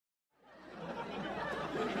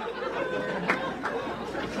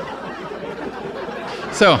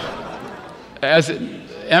So, as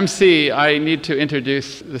MC, I need to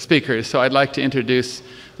introduce the speakers, so I'd like to introduce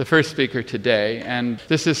the first speaker today, and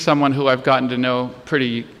this is someone who I've gotten to know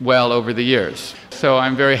pretty well over the years. So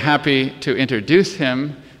I'm very happy to introduce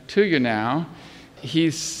him to you now.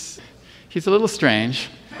 He's a little strange,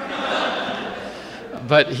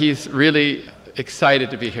 but he's really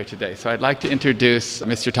excited to be here today. So I'd like to introduce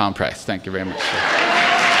Mr. Tom Price. Thank you very much.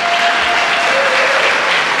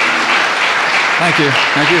 Thank you.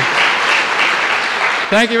 Thank you.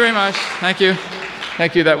 Thank you very much. Thank you.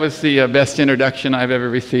 Thank you. That was the best introduction I've ever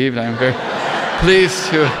received. I'm very pleased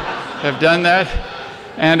to have done that.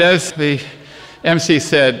 And as the MC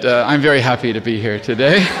said, I'm very happy to be here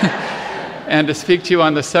today and to speak to you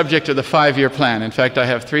on the subject of the 5-year plan. In fact, I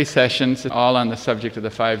have 3 sessions all on the subject of the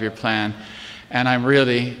 5-year plan, and I'm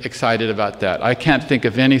really excited about that. I can't think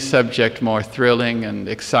of any subject more thrilling and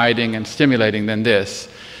exciting and stimulating than this.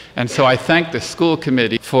 And so I thank the school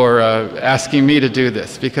committee for asking me to do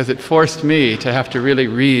this, because it forced me to have to really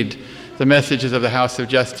read the messages of the House of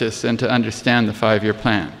Justice and to understand the 5-year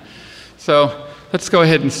plan. So let's go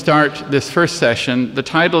ahead and start this first session. The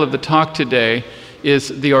title of the talk today is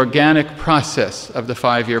The Organic Process of the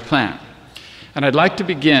 5-year plan. And I'd like to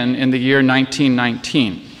begin in the year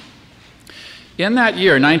 1919. In that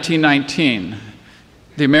year, 1919,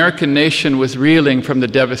 the American nation was reeling from the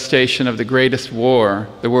devastation of the greatest war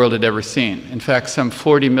the world had ever seen. In fact, some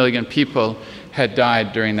 40 million people had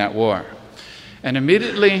died during that war. And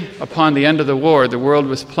immediately upon the end of the war, the world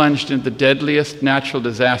was plunged into the deadliest natural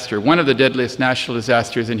disaster, one of the deadliest natural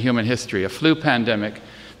disasters in human history, a flu pandemic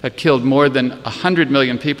that killed more than 100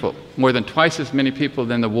 million people, more than twice as many people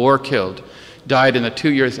than the war killed, died in the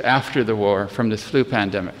 2 years after the war from this flu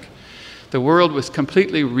pandemic. The world was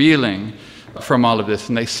completely reeling from all of this,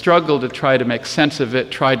 and they struggled to try to make sense of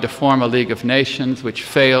it, tried to form a League of Nations, which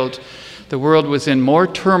failed. The world was in more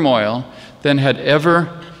turmoil than had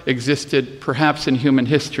ever existed, perhaps in human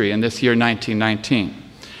history, in this year 1919.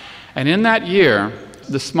 And in that year,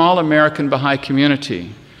 the small American Baha'i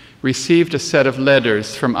community received a set of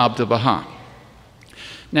letters from Abdu'l-Baha.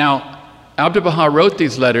 Now, Abdu'l-Baha wrote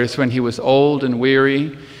these letters when he was old and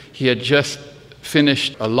weary. He had just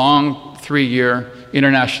finished a long 3-year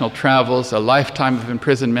international travels, a lifetime of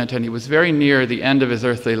imprisonment, and he was very near the end of his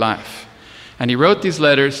earthly life. And he wrote these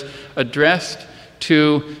letters addressed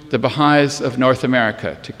to the Baha'is of North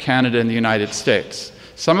America, to Canada and the United States.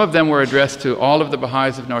 Some of them were addressed to all of the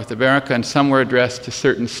Baha'is of North America, and some were addressed to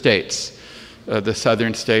certain states, the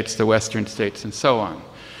southern states, the western states, and so on.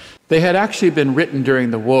 They had actually been written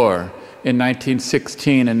during the war in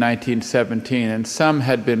 1916 and 1917, and some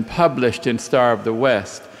had been published in Star of the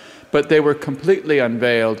West, but they were completely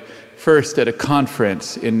unveiled first at a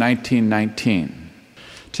conference in 1919.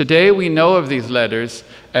 Today we know of these letters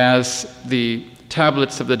as the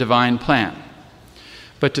tablets of the divine plan.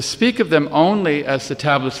 But to speak of them only as the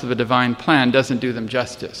tablets of the divine plan doesn't do them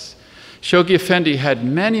justice. Shoghi Effendi had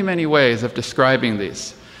many, many ways of describing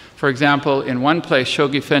these. For example, in one place,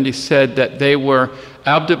 Shoghi Effendi said that they were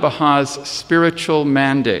Abdu'l-Baha's spiritual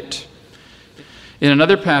mandate. In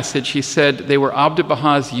another passage, he said they were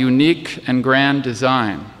Abdu'l-Baha's unique and grand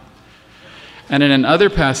design. And in another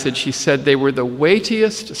passage, he said they were the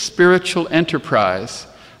weightiest spiritual enterprise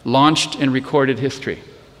launched in recorded history.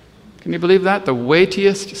 Can you believe that? The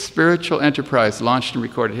weightiest spiritual enterprise launched in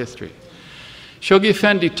recorded history. Shoghi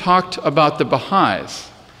Effendi talked about the Baha'is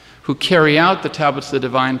who carry out the tablets of the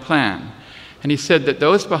divine plan. And he said that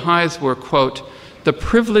those Baha'is were, quote, the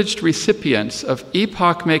privileged recipients of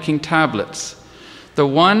epoch-making tablets, the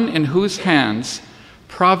one in whose hands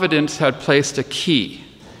Providence had placed a key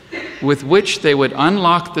with which they would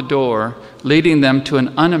unlock the door leading them to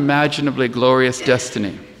an unimaginably glorious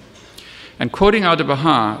destiny. And quoting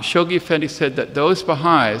Abdu'l-Baha, Shoghi Effendi said that those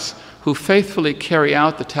Baha'is who faithfully carry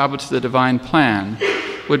out the tablets of the divine plan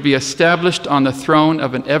would be established on the throne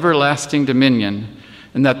of an everlasting dominion,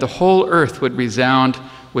 and that the whole earth would resound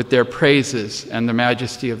with their praises and the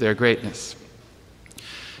majesty of their greatness.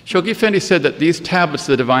 Shoghi Effendi said that these tablets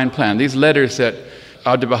of the divine plan, these letters that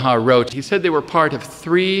Abdu'l-Baha wrote, he said they were part of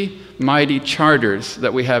 3 mighty charters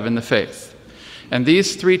that we have in the faith. And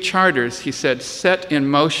these 3 charters, he said, set in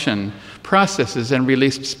motion processes and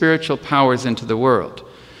released spiritual powers into the world.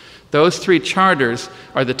 Those 3 charters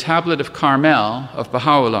are the Tablet of Carmel of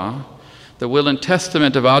Baha'u'llah, the Will and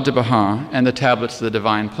Testament of Abdu'l-Baha, and the Tablets of the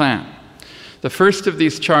Divine Plan. The first of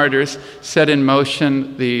these charters set in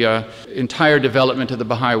motion the entire development of the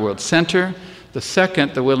Baha'i World Center. The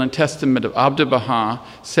second, the will and testament of Abdu'l-Baha,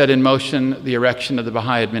 set in motion the erection of the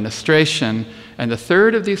Baha'i administration. And the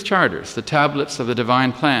third of these charters, the tablets of the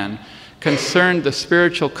divine plan, concerned the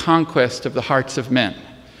spiritual conquest of the hearts of men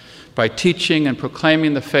by teaching and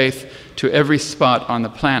proclaiming the faith to every spot on the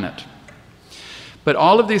planet. But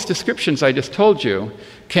all of these descriptions I just told you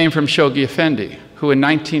came from Shoghi Effendi, who in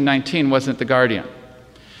 1919 wasn't the guardian.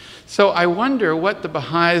 So I wonder what the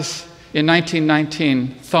Baha'is in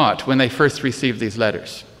 1919 thought when they first received these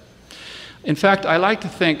letters. In fact, I like to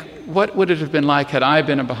think, what would it have been like had I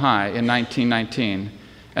been a Baha'i in 1919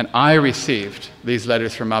 and I received these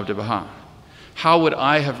letters from Abdu'l-Baha? How would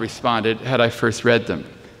I have responded had I first read them?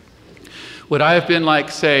 Would I have been like,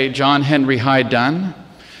 say, John Henry Hyde Dunn,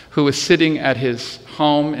 who was sitting at his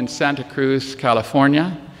home in Santa Cruz,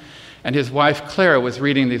 California, and his wife Clara was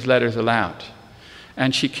reading these letters aloud.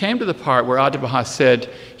 And she came to the part where Abdu'l-Baha said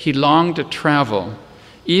he longed to travel,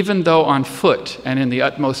 even though on foot and in the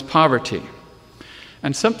utmost poverty.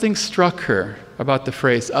 And something struck her about the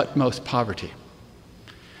phrase utmost poverty.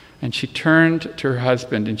 And she turned to her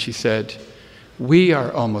husband and she said, "We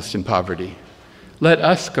are almost in poverty. Let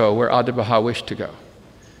us go where Abdu'l-Baha wished to go."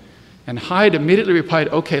 And Hyde immediately replied,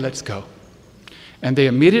 "Okay, let's go." And they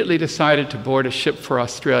immediately decided to board a ship for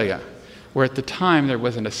Australia, where at the time there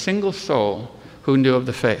wasn't a single soul who knew of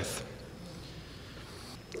the faith.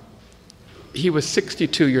 He was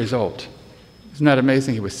 62 years old. Isn't that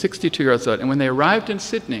amazing? He was 62 years old. And when they arrived in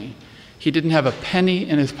Sydney, he didn't have a penny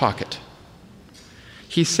in his pocket.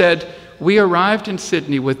 He said, "We arrived in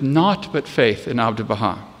Sydney with naught but faith in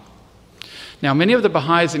Abdu'l-Baha." Now, many of the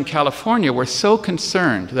Baha'is in California were so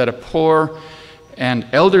concerned that a poor and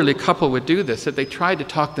elderly couple would do this that they tried to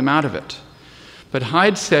talk them out of it. But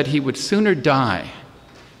Hyde said he would sooner die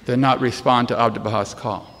than not respond to Abdu'l-Baha's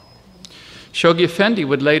call. Shoghi Effendi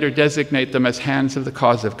would later designate them as hands of the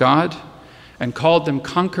cause of God and called them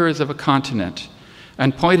conquerors of a continent,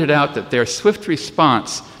 and pointed out that their swift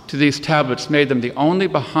response to these tablets made them the only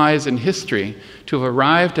Baha'is in history to have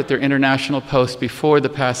arrived at their international post before the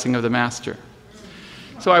passing of the Master.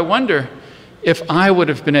 So I wonder if I would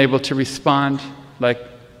have been able to respond like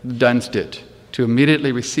the Dunns did, to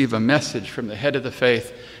immediately receive a message from the head of the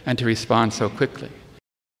faith and to respond so quickly.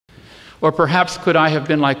 Or perhaps could I have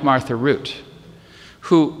been like Martha Root,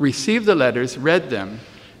 who received the letters, read them,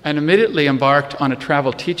 and immediately embarked on a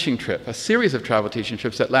travel teaching trip, a series of travel teaching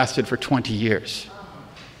trips that lasted for 20 years.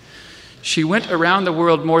 She went around the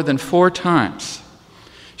world more than 4 times.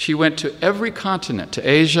 She went to every continent, to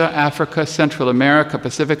Asia, Africa, Central America,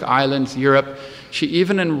 Pacific Islands, Europe. She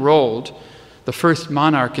even enrolled the first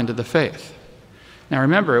monarch into the faith. Now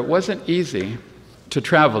remember, it wasn't easy to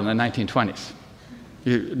travel in the 1920s.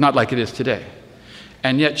 Not like it is today.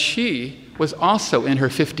 And yet she was also in her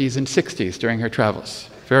 50s and 60s during her travels,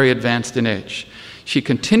 very advanced in age. She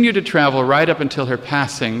continued to travel right up until her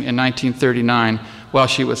passing in 1939 while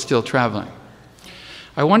she was still traveling.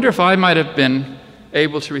 I wonder if I might have been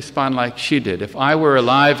able to respond like she did. If I were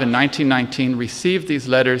alive in 1919, received these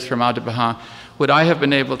letters from Abdu'l-Baha, would I have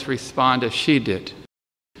been able to respond as she did?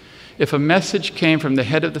 If a message came from the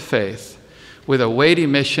head of the faith with a weighty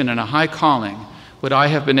mission and a high calling, would I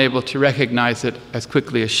have been able to recognize it as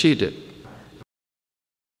quickly as she did?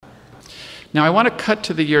 Now I want to cut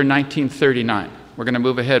to the year 1939. We're going to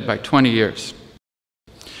move ahead by 20 years.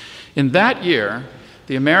 In that year,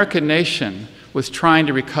 the American nation was trying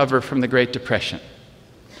to recover from the Great Depression.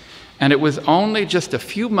 And it was only just a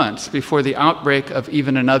few months before the outbreak of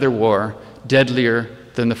even another war, deadlier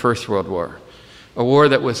than the First World War, a war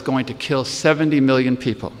that was going to kill 70 million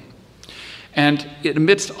people. And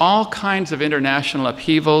amidst all kinds of international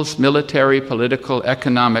upheavals, military, political,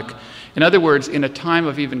 economic, in other words, in a time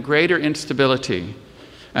of even greater instability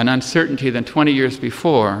and uncertainty than 20 years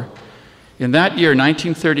before, in that year,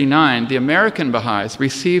 1939, the American Baha'is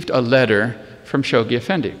received a letter from Shoghi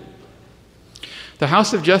Effendi. The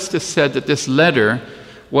House of Justice said that this letter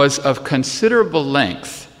was of considerable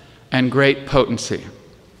length and great potency.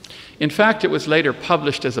 In fact, it was later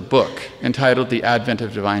published as a book entitled The Advent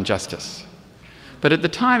of Divine Justice. But at the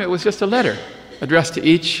time, it was just a letter addressed to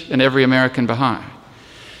each and every American Baha'i.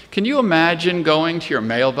 Can you imagine going to your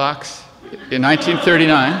mailbox in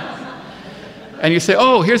 1939 and you say,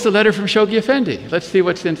 "Oh, here's the letter from Shoghi Effendi. Let's see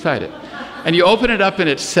what's inside it." And you open it up and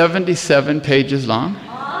it's 77 pages long?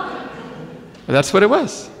 Well, that's what it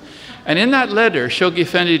was. And in that letter, Shoghi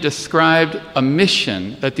Effendi described a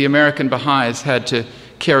mission that the American Baha'is had to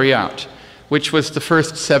carry out, which was the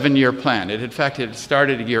first 7-year plan. In fact, it had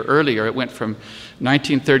started a year earlier. It went from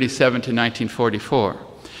 1937 to 1944.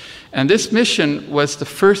 And this mission was the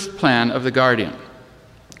first plan of the Guardian.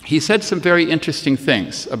 he said some very interesting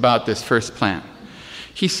things about this first plan.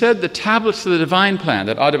 He said the tablets of the divine plan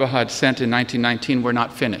that Abdu'l-Baha had sent in 1919 were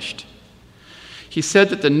not finished. He said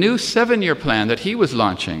that the new 7-year plan that he was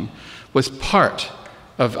launching was part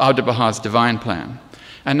of Abdu'l-Baha's divine plan.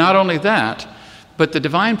 And not only that, but the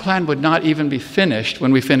divine plan would not even be finished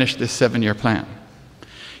when we finished this 7-year plan.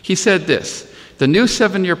 He said this: the new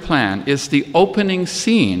 7-year plan is the opening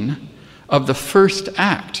scene of the first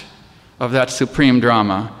act of that supreme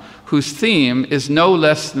drama, whose theme is no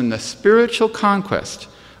less than the spiritual conquest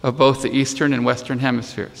of both the Eastern and Western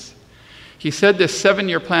hemispheres. He said this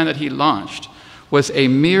 7-year plan that he launched was a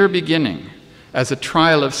mere beginning, as a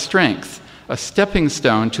trial of strength, a stepping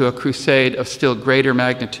stone to a crusade of still greater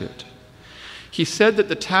magnitude. He said that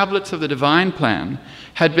the tablets of the divine plan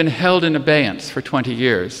had been held in abeyance for 20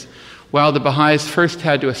 years, while the Baha'is first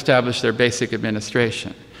had to establish their basic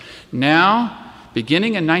administration. Now,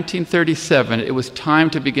 beginning in 1937, it was time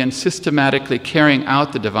to begin systematically carrying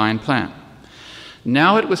out the divine plan.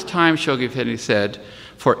 Now it was time, Shoghi Effendi said,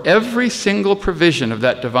 for every single provision of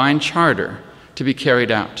that divine charter to be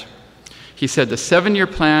carried out. He said the 7-year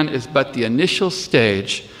plan is but the initial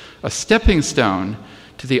stage, a stepping stone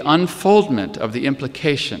to the unfoldment of the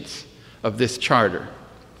implications of this charter.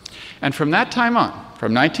 And from that time on,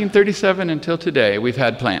 from 1937 until today, we've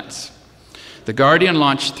had plans. The Guardian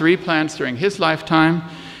launched 3 plans during his lifetime,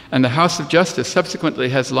 and the House of Justice subsequently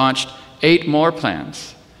has launched 8 more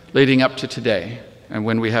plans leading up to today, and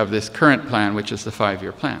when we have this current plan, which is the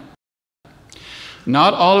 5-year plan.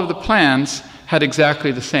 Not all of the plans had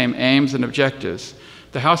exactly the same aims and objectives.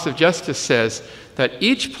 The House of Justice says that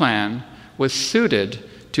each plan was suited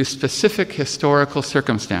to specific historical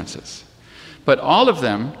circumstances, but all of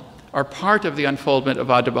them are part of the unfoldment of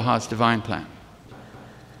Abdu'l-Baha's divine plan.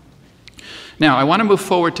 Now, I want to move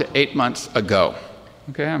forward to 8 months ago.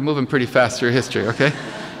 Okay, I'm moving pretty fast through history, okay?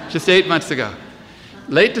 Just 8 months ago.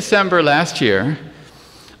 Late December last year,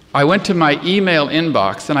 I went to my email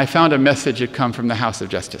inbox and I found a message had come from the House of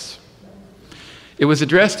Justice. It was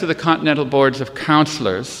addressed to the Continental Boards of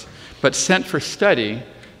Counselors, but sent for study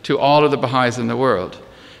to all of the Baha'is in the world.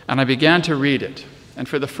 And I began to read it. And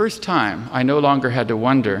for the first time, I no longer had to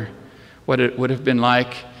wonder what it would have been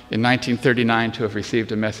like in 1939 to have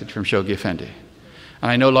received a message from Shoghi Effendi.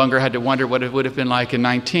 And I no longer had to wonder what it would have been like in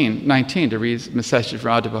 1919 to read a message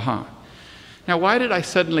from Abdu'l-Baha. Now, why did I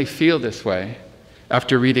suddenly feel this way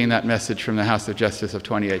after reading that message from the House of Justice of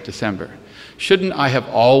 28 December? Shouldn't I have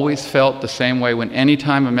always felt the same way when any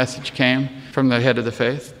time a message came from the head of the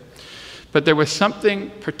faith? But there was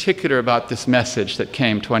something particular about this message that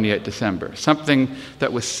came 28 December, something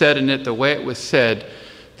that was said in it, the way it was said,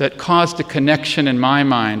 that caused a connection in my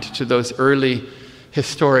mind to those early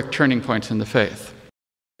historic turning points in the faith.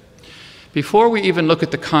 Before we even look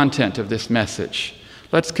at the content of this message,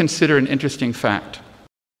 let's consider an interesting fact.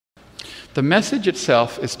 The message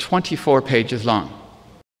itself is 24 pages long.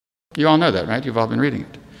 You all know that, right? You've all been reading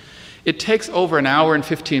it. It takes over an hour and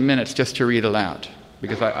 15 minutes just to read aloud,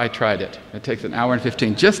 because I tried it. It takes an hour and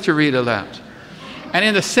 15 just to read aloud. And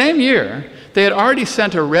in the same year, they had already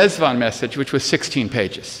sent a Rezvan message, which was 16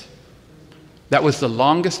 pages. That was the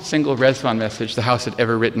longest single Rezvan message the House had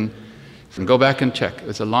ever written. You can go back and check. It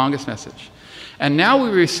was the longest message. And now we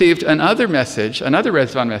received another message, another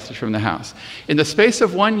Rezvan message from the House. In the space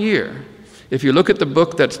of 1 year, if you look at the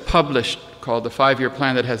book that's published called The 5-Year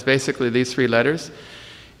Plan that has basically these 3 letters,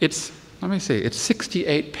 it's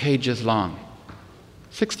 68 pages long.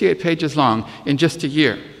 68 pages long in just a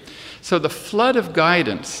year. So the flood of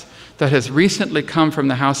guidance that has recently come from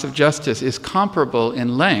the House of Justice is comparable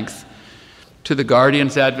in length to the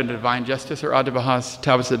Guardian's Advent of Divine Justice or Abdu'l-Baha's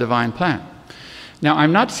Tablets of the Divine Plan. Now,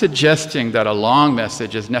 I'm not suggesting that a long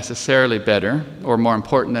message is necessarily better or more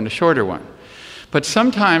important than a shorter one, but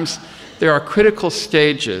sometimes there are critical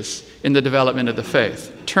stages in the development of the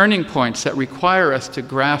faith, turning points that require us to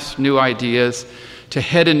grasp new ideas, to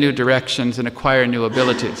head in new directions and acquire new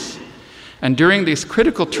abilities. And during these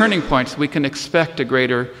critical turning points, we can expect a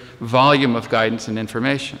greater volume of guidance and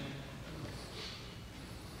information.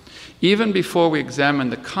 Even before we examine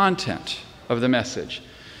the content of the message,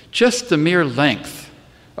 just the mere length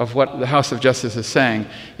of what the House of Justice is saying,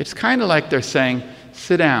 it's kind of like they're saying,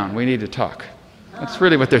 sit down, we need to talk. That's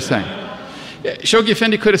really what they're saying. Shoghi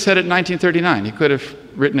Effendi could have said it in 1939. He could have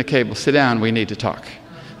written a cable, sit down, we need to talk.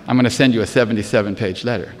 I'm going to send you a 77-page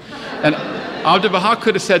letter. And Abdu'l-Baha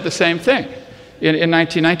could have said the same thing in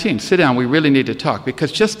 1919. Sit down, we really need to talk.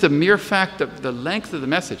 Because just the mere fact of the length of the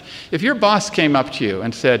message. If your boss came up to you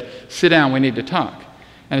and said, sit down, we need to talk.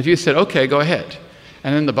 And if you said, okay, go ahead.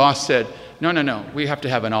 And then the boss said, no, we have to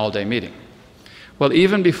have an all-day meeting. Well,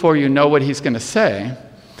 even before you know what he's going to say,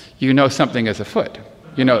 you know something is afoot.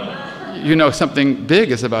 You know something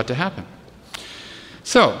big is about to happen.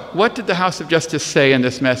 So, what did the House of Justice say in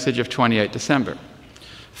this message of 28 December?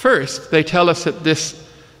 First, they tell us that this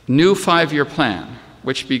new 5-year plan,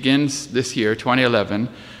 which begins this year, 2011,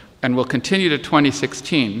 and will continue to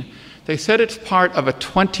 2016, they said it's part of a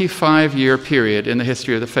 25-year period in the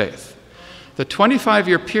history of the faith. The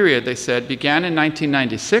 25-year period, they said, began in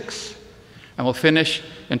 1996 and will finish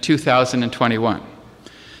in 2021.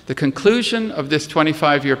 The conclusion of this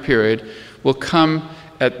 25-year period will come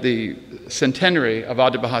at the centenary of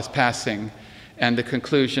Abdu'l-Baha's passing and the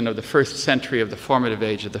conclusion of the first century of the formative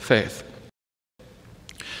age of the faith.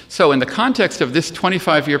 So in the context of this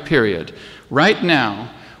 25-year period, right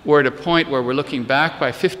now, we're at a point where we're looking back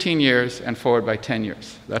by 15 years and forward by 10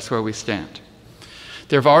 years. That's where we stand.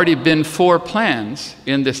 There have already been 4 plans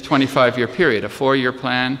in this 25-year period, a 4-year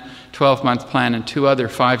plan, 12-month plan, and 2 other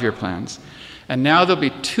 5-year plans. And now there'll be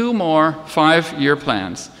 2 more 5-year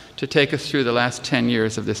plans to take us through the last 10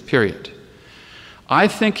 years of this period. I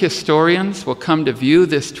think historians will come to view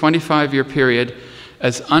this 25-year period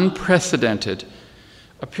as unprecedented,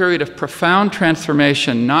 a period of profound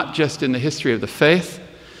transformation, not just in the history of the faith,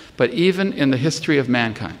 but even in the history of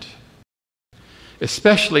mankind,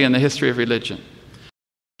 especially in the history of religion.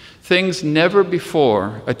 Things never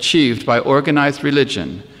before achieved by organized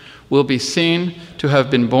religion will be seen to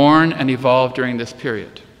have been born and evolved during this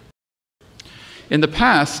period. In the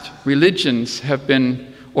past, religions have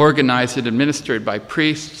been organized and administered by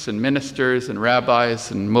priests and ministers and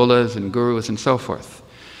rabbis and mullahs and gurus and so forth.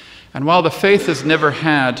 And while the faith has never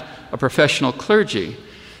had a professional clergy,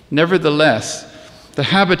 nevertheless, the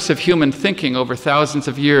habits of human thinking over thousands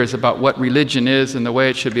of years about what religion is and the way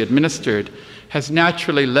it should be administered has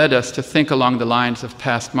naturally led us to think along the lines of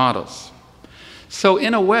past models. So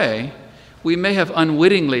in a way, we may have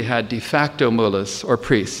unwittingly had de facto mullahs or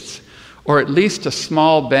priests, or at least a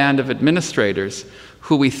small band of administrators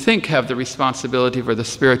who we think have the responsibility for the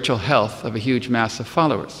spiritual health of a huge mass of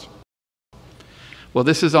followers. Well,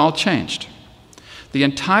 this has all changed. The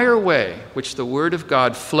entire way which the Word of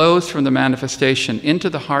God flows from the manifestation into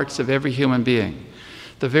the hearts of every human being,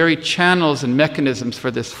 the very channels and mechanisms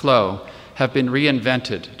for this flow have been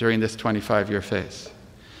reinvented during this 25-year phase.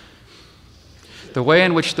 The way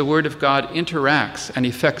in which the Word of God interacts and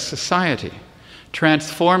affects society,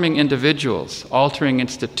 transforming individuals, altering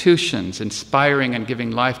institutions, inspiring and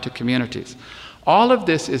giving life to communities. All of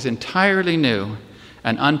this is entirely new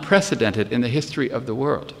and unprecedented in the history of the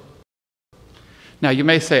world. Now, you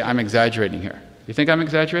may say, I'm exaggerating here. You think I'm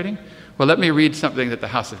exaggerating? Well, let me read something that the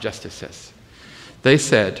House of Justice says. They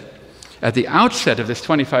said, at the outset of this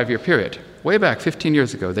 25-year period, way back 15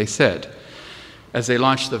 years ago, they said, as they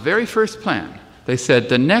launched the very first plan, they said,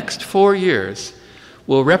 the next 4 years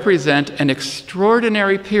will represent an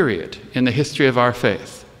extraordinary period in the history of our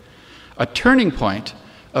faith, a turning point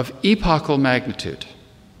of epochal magnitude.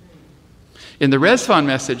 In the Rezvan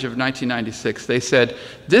message of 1996, they said,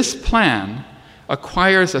 this plan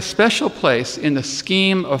acquires a special place in the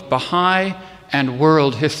scheme of Baha'i and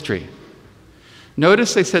world history.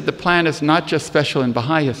 Notice they said the plan is not just special in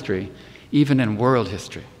Baha'i history, even in world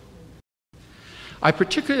history. I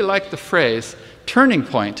particularly like the phrase, turning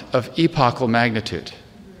point of epochal magnitude.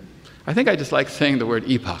 I think I just like saying the word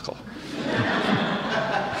epochal.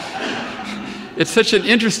 It's such an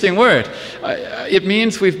interesting word. It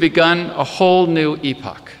means we've begun a whole new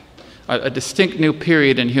epoch, a distinct new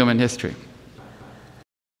period in human history.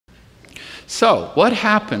 So, what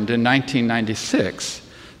happened in 1996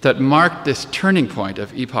 that marked this turning point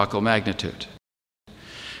of epochal magnitude?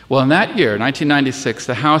 Well, in that year, 1996,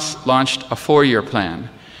 the House launched a 4-year plan,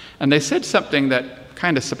 and they said something that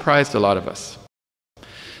kind of surprised a lot of us.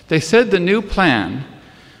 They said the new plan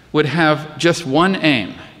would have just one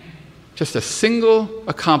aim, just a single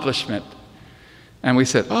accomplishment. And we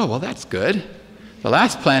said, oh, well, that's good. The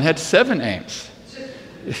last plan had 7 aims.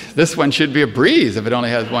 This one should be a breeze if it only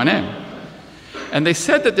has one aim. And they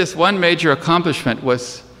said that this one major accomplishment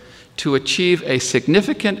was to achieve a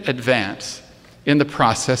significant advance in the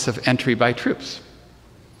process of entry by troops.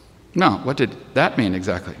 Now, what did that mean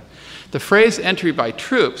exactly? The phrase entry by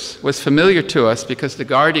troops was familiar to us because The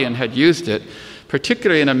Guardian had used it,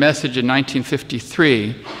 particularly in a message in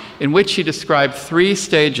 1953, in which he described 3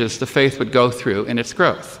 stages the faith would go through in its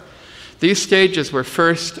growth. These stages were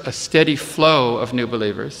first a steady flow of new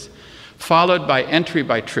believers, followed by entry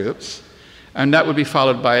by troops, and that would be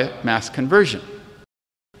followed by mass conversion.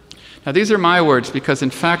 Now, these are my words because, in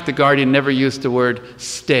fact, The Guardian never used the word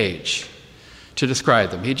stage to describe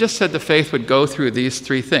them. He just said the faith would go through these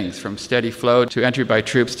 3 things, from steady flow to entry by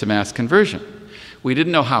troops to mass conversion. We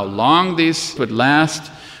didn't know how long these would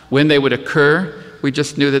last. When they would occur, we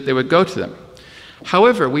just knew that they would go to them.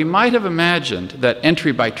 However, we might have imagined that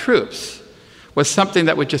entry by troops was something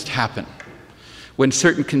that would just happen when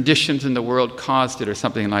certain conditions in the world caused it or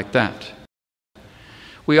something like that.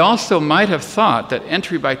 We also might have thought that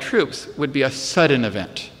entry by troops would be a sudden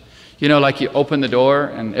event. You know, like you open the door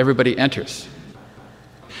and everybody enters.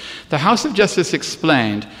 The House of Justice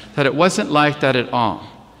explained that it wasn't like that at all.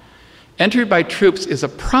 Entry by troops is a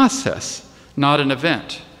process, not an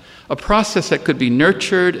event. A process that could be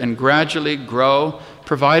nurtured and gradually grow,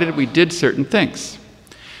 provided we did certain things.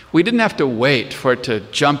 We didn't have to wait for it to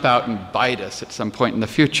jump out and bite us at some point in the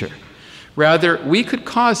future. Rather, we could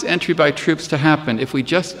cause entry by troops to happen if we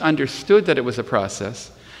just understood that it was a process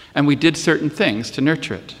and we did certain things to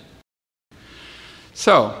nurture it.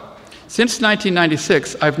 So, since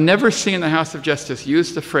 1996, I've never seen the House of Justice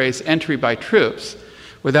use the phrase entry by troops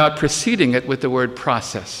without preceding it with the word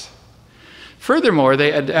process. Furthermore,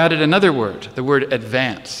 they had added another word, the word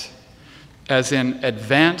advance, as in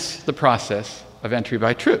advance the process of entry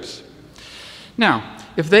by troops. Now,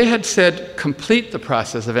 if they had said complete the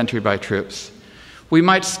process of entry by troops, we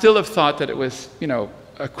might still have thought that it was,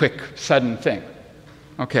 a quick, sudden thing,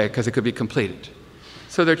 okay, because it could be completed.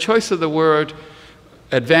 So their choice of the word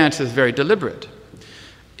advance is very deliberate.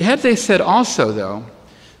 Had they said also, though,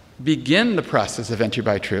 begin the process of entry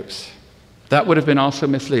by troops, that would have been also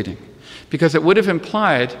misleading, because it would have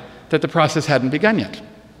implied that the process hadn't begun yet.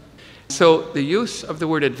 So the use of the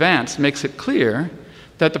word advance makes it clear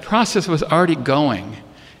that the process was already going.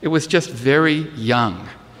 It was just very young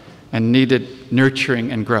and needed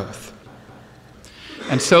nurturing and growth.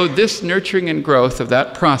 And so this nurturing and growth of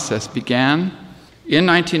that process began in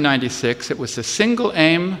 1996. It was the single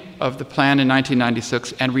aim of the plan in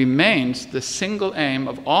 1996 and remains the single aim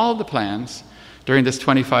of all the plans during this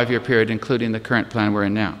 25-year period, including the current plan we're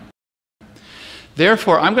in now.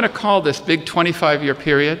 Therefore, I'm going to call this big 25-year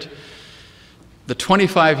period the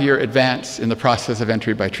 25-year advance in the process of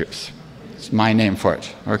entry by troops. It's my name for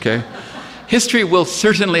it, okay? History will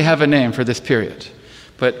certainly have a name for this period,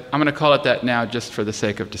 but I'm going to call it that now just for the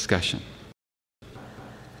sake of discussion.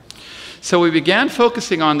 So we began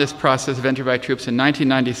focusing on this process of entry by troops in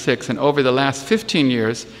 1996, and over the last 15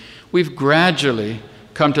 years, we've gradually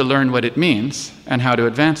come to learn what it means and how to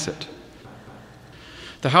advance it.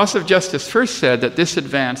 The House of Justice first said that this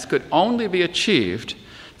advance could only be achieved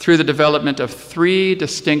through the development of three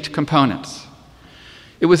distinct components.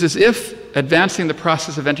 It was as if advancing the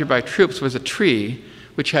process of entry by troops was a tree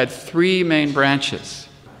which had three main branches.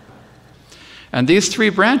 And these three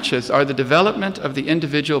branches are the development of the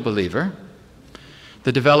individual believer,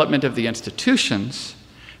 the development of the institutions,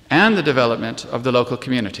 and the development of the local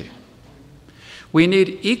community. We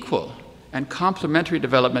need equal and complementary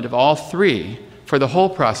development of all three for the whole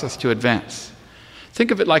process to advance.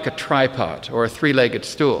 Think of it like a tripod or a three-legged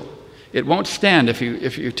stool. It won't stand if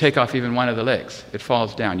you take off even one of the legs. It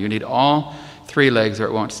falls down. You need all three legs or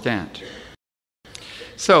it won't stand.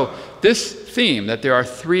 So this theme, that there are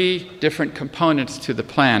three different components to the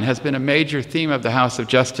plan, has been a major theme of the House of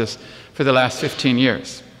Justice for the last 15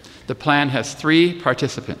 years. The plan has three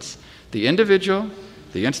participants: the individual,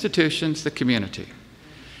 the institutions, the community.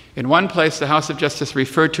 In one place, the House of Justice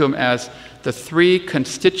referred to them as the three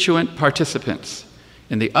constituent participants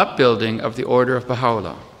in the upbuilding of the order of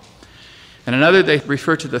Baha'u'llah. In another, they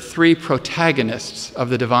refer to the three protagonists of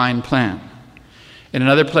the divine plan. In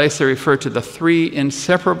another place, they refer to the three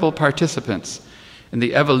inseparable participants in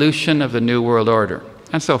the evolution of the New World Order,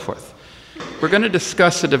 and so forth. We're going to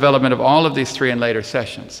discuss the development of all of these three in later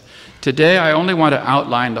sessions. Today, I only want to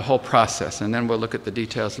outline the whole process, and then we'll look at the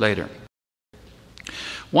details later.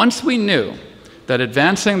 Once we knew that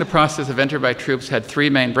advancing the process of entry by troops had three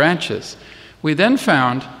main branches, we then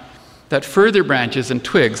found that further branches and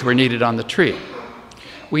twigs were needed on the tree.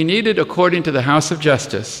 We needed, according to the House of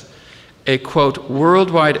Justice, a, quote,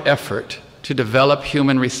 worldwide effort to develop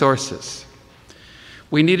human resources.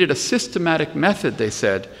 We needed a systematic method, they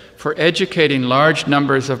said, for educating large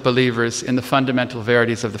numbers of believers in the fundamental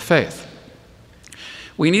verities of the faith.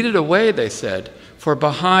 We needed a way, they said, for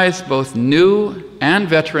Baha'is, both new and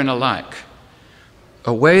veteran alike,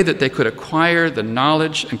 a way that they could acquire the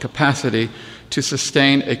knowledge and capacity to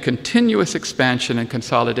sustain a continuous expansion and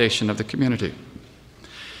consolidation of the community.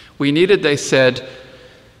 We needed, they said,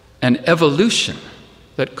 an evolution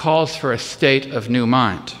that calls for a state of new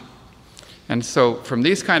mind. And so from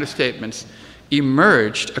these kind of statements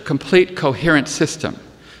emerged a complete coherent system,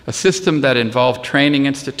 a system that involved training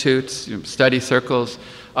institutes, study circles,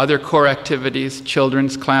 other core activities,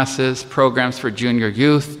 children's classes, programs for junior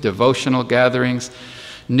youth, devotional gatherings,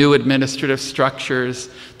 new administrative structures,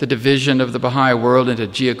 the division of the Baha'i world into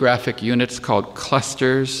geographic units called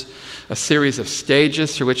clusters, a series of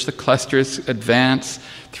stages through which the clusters advance,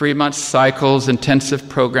 3-month cycles, intensive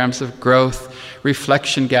programs of growth,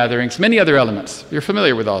 reflection gatherings, many other elements. You're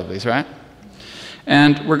familiar with all of these, right?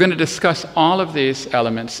 And we're going to discuss all of these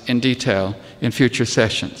elements in detail in future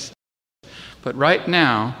sessions. But right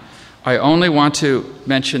now, I only want to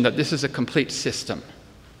mention that this is a complete system.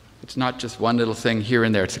 It's not just one little thing here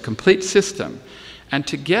and there. It's a complete system. And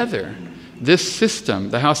together, this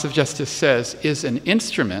system, the House of Justice says, is an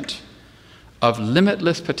instrument of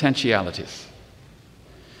limitless potentialities.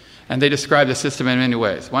 And they describe the system in many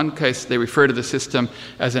ways. One case, they refer to the system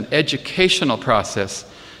as an educational process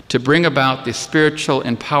to bring about the spiritual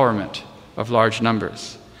empowerment of large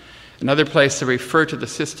numbers. Another place, they refer to the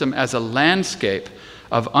system as a landscape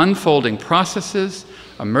of unfolding processes,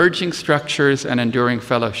 emerging structures, and enduring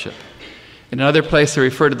fellowship. In another place, they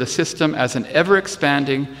refer to the system as an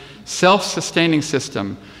ever-expanding, self-sustaining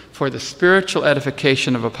system for the spiritual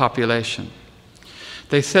edification of a population.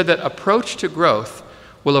 They said that approach to growth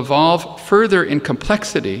will evolve further in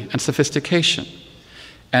complexity and sophistication,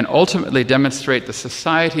 and ultimately demonstrate the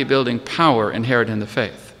society-building power inherent in the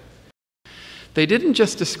faith. They didn't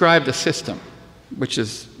just describe the system, which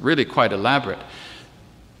is really quite elaborate.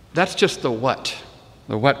 That's just the what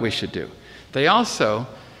we should do. They also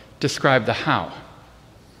describe the how.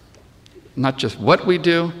 Not just what we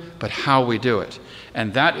do, but how we do it.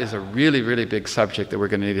 And that is a really, really big subject that we're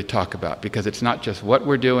going to need to talk about, because it's not just what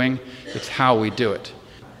we're doing, it's how we do it.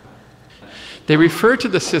 They refer to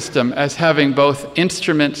the system as having both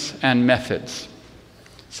instruments and methods.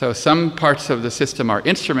 So some parts of the system are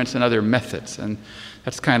instruments and other methods, and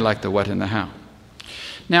that's kind of like the what and the how.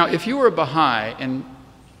 Now, if you were a Baha'i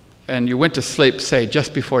and you went to sleep, say,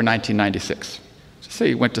 just before 1996, say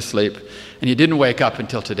you went to sleep and you didn't wake up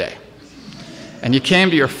until today, and you came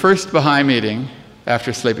to your first Baha'i meeting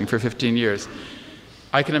after sleeping for 15 years,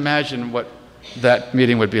 I can imagine what that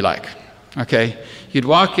meeting would be like. Okay? You'd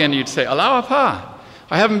walk in, you'd say, "Allahu Akbar.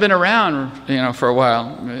 I haven't been around, for a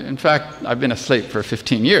while. In fact, I've been asleep for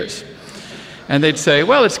 15 years. And they'd say,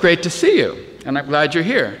 "Well, it's great to see you, and I'm glad you're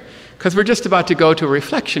here, because we're just about to go to a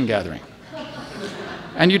reflection gathering."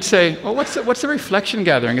 And you'd say, "Well, what's a reflection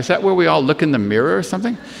gathering? Is that where we all look in the mirror or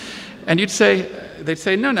something?" And they'd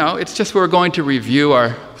say, no, it's just we're going to review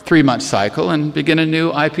our 3-month cycle and begin a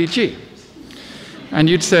new IPG. And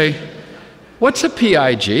you'd say, "What's a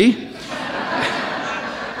PIG?"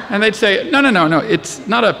 And they'd say, no, it's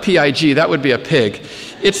not a PIG, that would be a pig.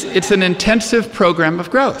 It's an intensive program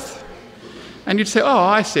of growth. And you'd say, "Oh,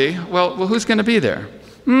 I see. Well, who's going to be there?"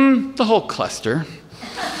 The whole cluster."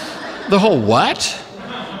 "The whole what?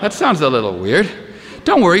 That sounds a little weird."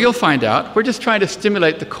 "Don't worry, you'll find out. We're just trying to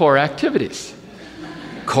stimulate the core activities."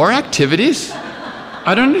 "Core activities?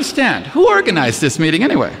 I don't understand. Who organized this meeting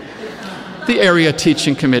anyway?" "The area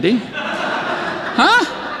teaching committee." "Huh?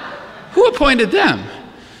 Who appointed them?"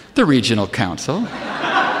 "The regional council."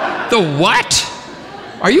 "The what?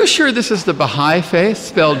 Are you sure this is the Baha'i faith,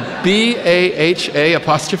 spelled B-A-H-A''I"?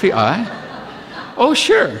 "Oh,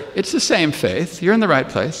 sure. It's the same faith. You're in the right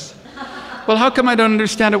place." "Well, how come I don't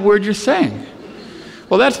understand a word you're saying?"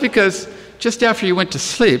 "Well, that's because just after you went to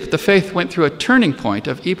sleep, the faith went through a turning point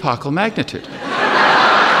of epochal magnitude."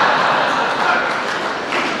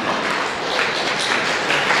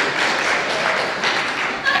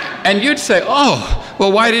 And you'd say, "Oh,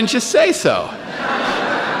 well, why didn't you say so?"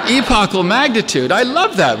 Epochal magnitude, I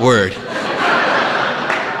love that word.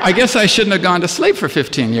 I guess I shouldn't have gone to sleep for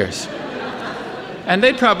 15 years. And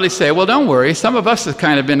they'd probably say, "Well, don't worry, some of us have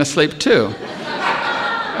kind of been asleep too.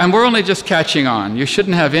 And we're only just catching on. You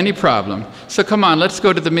shouldn't have any problem. So come on, let's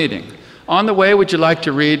go to the meeting. On the way, would you like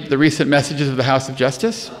to read the recent messages of the House of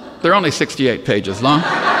Justice? They're only 68 pages long."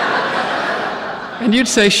 And you'd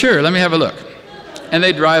say, "Sure, let me have a look." And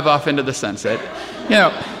they'd drive off into the sunset.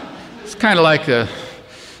 It's kind of like a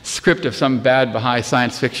script of some bad Baha'i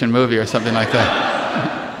science fiction movie or something like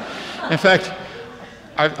that. In fact,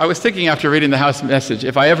 I was thinking after reading the House message,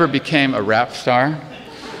 if I ever became a rap star,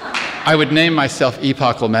 I would name myself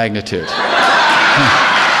Epochal Magnitude.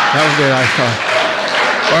 That would be what I thought.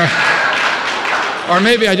 Or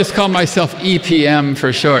maybe I just call myself EPM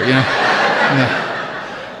for short, Yeah.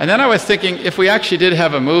 And then I was thinking, if we actually did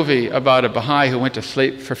have a movie about a Baha'i who went to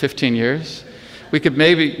sleep for 15 years, we could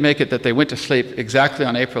maybe make it that they went to sleep exactly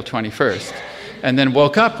on April 21st, and then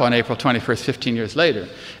woke up on April 21st, 15 years later.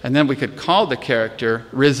 And then we could call the character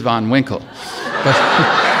Riz Von Winkle. But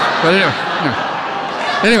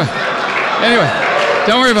anyway,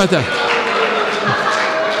 don't worry about that.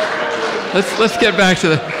 Let's get back to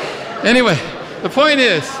the... Anyway, The point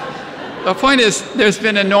is, there's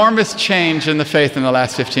been enormous change in the faith in the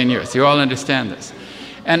last 15 years. You all understand this.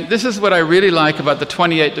 And this is what I really like about the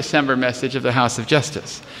 28 December message of the House of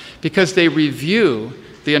Justice, because they review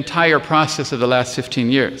the entire process of the last 15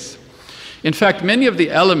 years. In fact, many of the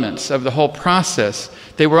elements of the whole process,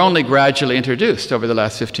 they were only gradually introduced over the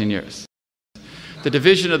last 15 years. The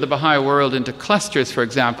division of the Baha'i world into clusters, for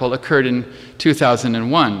example, occurred in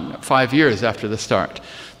 2001, 5 years after the start.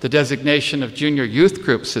 The designation of junior youth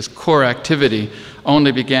groups as core activity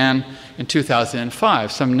only began in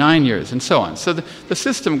 2005, some 9 years, and so on. So the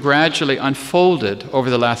system gradually unfolded over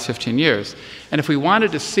the last 15 years. And if we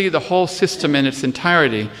wanted to see the whole system in its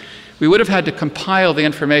entirety, we would have had to compile the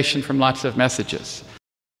information from lots of messages.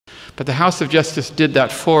 But the House of Justice did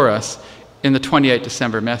that for us in the 28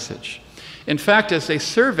 December message. In fact, as they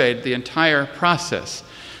surveyed the entire process,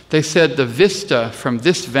 they said the vista from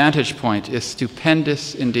this vantage point is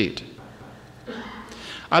stupendous indeed.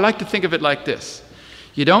 I like to think of it like this.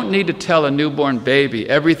 You don't need to tell a newborn baby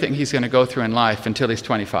everything he's going to go through in life until he's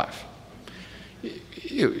 25.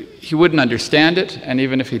 He wouldn't understand it, and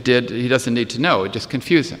even if he did, he doesn't need to know. It would just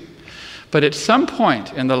confuse him. But at some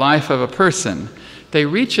point in the life of a person, they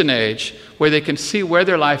reach an age where they can see where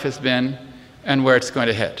their life has been and where it's going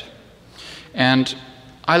to head. And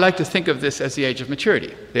I like to think of this as the age of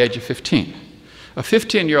maturity, the age of 15. A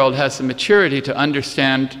 15-year-old has the maturity to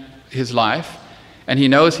understand his life, and he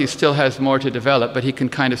knows he still has more to develop, but he can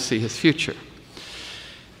kind of see his future.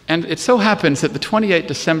 And it so happens that the 28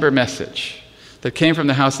 December message that came from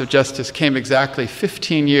the House of Justice came exactly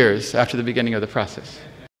 15 years after the beginning of the process.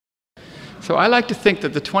 So I like to think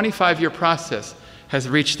that the 25-year process has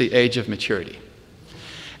reached the age of maturity.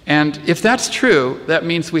 And if that's true, that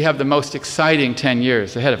means we have the most exciting 10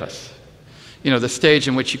 years ahead of us. You know, the stage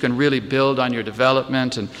in which you can really build on your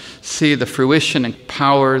development and see the fruition and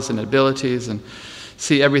powers and abilities and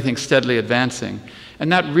see everything steadily advancing.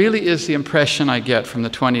 And that really is the impression I get from the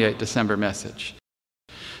 28 December message.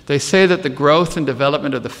 They say that the growth and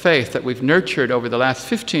development of the faith that we've nurtured over the last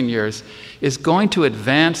 15 years is going to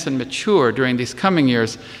advance and mature during these coming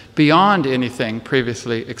years beyond anything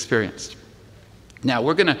previously experienced. Now,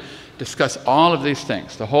 we're going to discuss all of these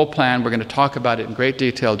things, the whole plan. We're going to talk about it in great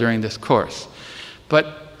detail during this course.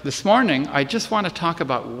 But this morning, I just want to talk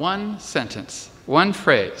about one sentence, one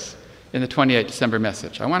phrase in the 28 December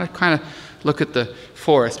message. I want to kind of look at the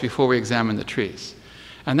forest before we examine the trees.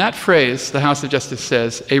 And that phrase, the House of Justice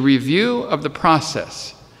says, a review of the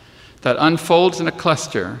process that unfolds in a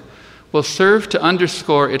cluster will serve to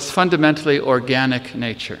underscore its fundamentally organic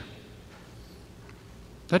nature.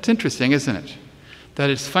 That's interesting, isn't it? That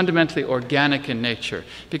it's fundamentally organic in nature,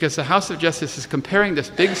 because the House of Justice is comparing this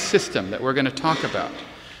big system that we're going to talk about.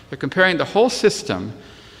 They're comparing the whole system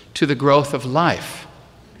to the growth of life,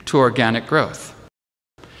 to organic growth.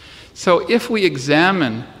 So if we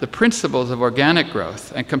examine the principles of organic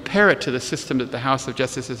growth and compare it to the system that the House of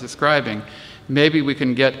Justice is describing, maybe we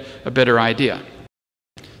can get a better idea.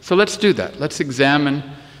 So let's do that. Let's examine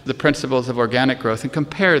the principles of organic growth and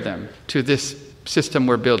compare them to this system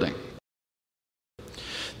we're building.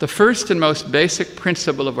 The first and most basic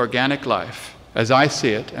principle of organic life, as I see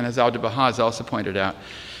it, and as Abdu'l-Baha has also pointed out,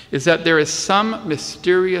 is that there is some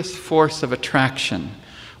mysterious force of attraction.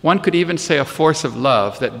 One could even say a force of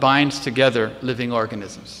love that binds together living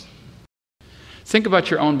organisms. Think about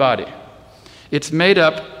your own body. It's made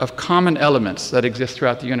up of common elements that exist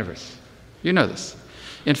throughout the universe. You know this.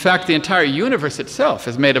 In fact, the entire universe itself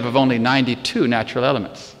is made up of only 92 natural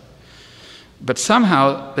elements. But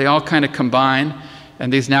somehow they all kind of combine,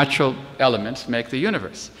 and these natural elements make the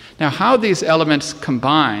universe. Now, how these elements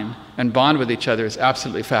combine and bond with each other is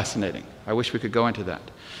absolutely fascinating. I wish we could go into that.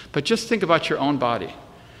 But just think about your own body.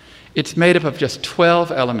 It's made up of just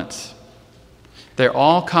 12 elements. They're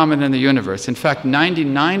all common in the universe. In fact,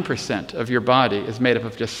 99% of your body is made up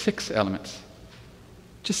of just 6 elements.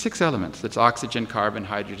 Just 6 elements. That's oxygen, carbon,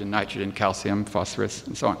 hydrogen, nitrogen, calcium, phosphorus,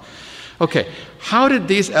 and so on. Okay, how did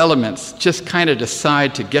these elements just kind of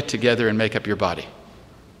decide to get together and make up your body?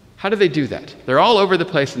 How do they do that? They're all over the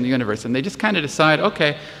place in the universe, and they just kind of decide,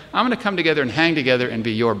 okay, I'm going to come together and hang together and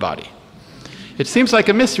be your body. It seems like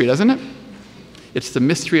a mystery, doesn't it? It's the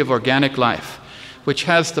mystery of organic life, which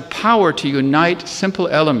has the power to unite simple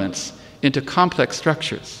elements into complex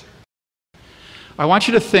structures. I want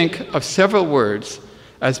you to think of several words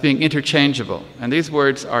as being interchangeable, and these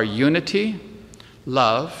words are unity,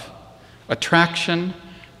 love, attraction,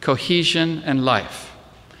 cohesion, and life.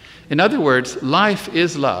 In other words, life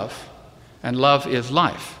is love, and love is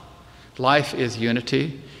life. Life is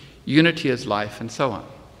unity, unity is life, and so on.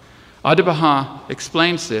 Abdu'l-Baha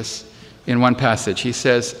explains this in one passage. He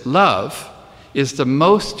says, love is the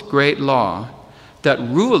most great law that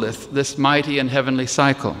ruleth this mighty and heavenly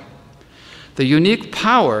cycle, the unique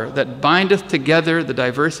power that bindeth together the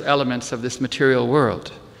diverse elements of this material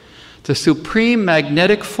world, the supreme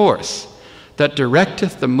magnetic force that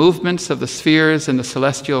directeth the movements of the spheres in the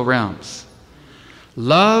celestial realms.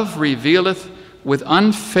 Love revealeth with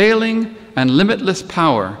unfailing and limitless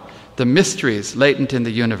power the mysteries latent in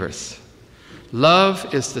the universe.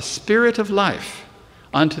 Love is the spirit of life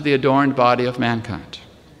unto the adorned body of mankind.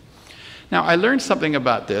 Now, I learned something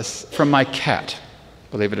about this from my cat,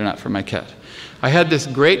 believe it or not, from my cat. I had this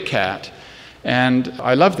great cat, and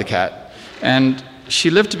I love the cat, and she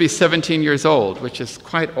lived to be 17 years old, which is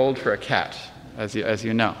quite old for a cat, as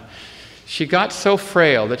you know. She got so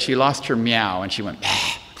frail that she lost her meow, and she went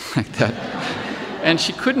like that. And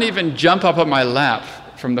she couldn't even jump up on my lap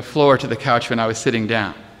from the floor to the couch when I was sitting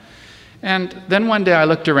down. And then one day I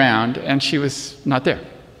looked around, and she was not there.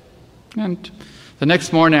 And the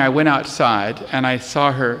next morning I went outside, and I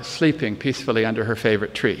saw her sleeping peacefully under her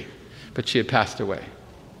favorite tree. But she had passed away,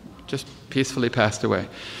 just peacefully passed away.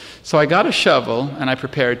 So I got a shovel, and I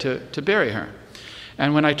prepared to bury her.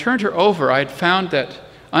 And when I turned her over, I had found that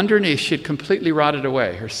underneath she had completely rotted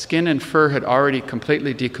away. Her skin and fur had already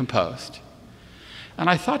completely decomposed. And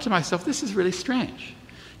I thought to myself, this is really strange.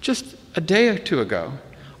 Just a day or two ago,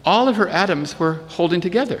 all of her atoms were holding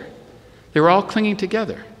together. They were all clinging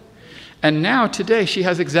together. And now, today, she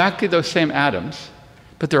has exactly those same atoms,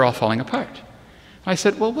 but they're all falling apart. I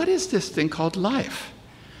said, well, what is this thing called life?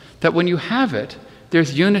 That when you have it,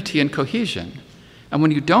 there's unity and cohesion. And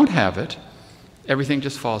when you don't have it, everything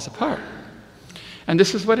just falls apart. And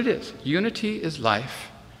this is what it is. Unity is life.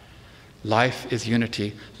 Life is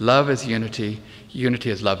unity. Love is unity.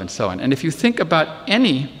 Unity is love, and so on. And if you think about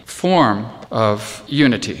any form of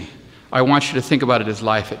unity, I want you to think about it as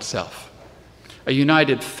life itself. A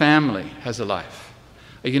united family has a life.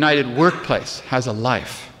 A united workplace has a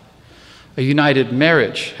life. A united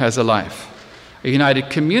marriage has a life. A united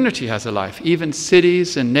community has a life. Even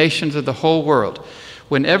cities and nations of the whole world.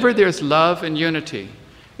 Whenever there's love and unity,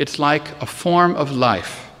 it's like a form of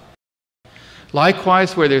life.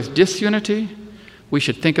 Likewise, where there's disunity, we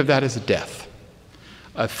should think of that as death.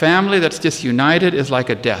 A family that's disunited is like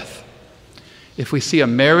a death. If we see a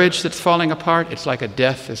marriage that's falling apart, it's like a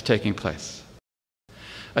death is taking place.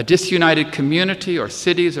 A disunited community or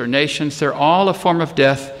cities or nations, they're all a form of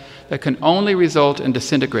death that can only result in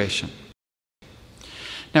disintegration.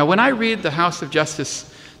 Now, when I read the House of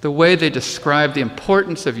Justice, the way they describe the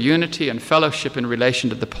importance of unity and fellowship in relation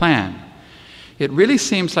to the plan, it really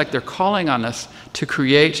seems like they're calling on us to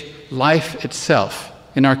create life itself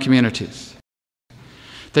in our communities.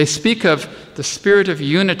 They speak of the spirit of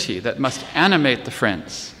unity that must animate the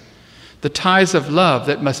friends, the ties of love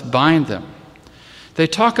that must bind them. They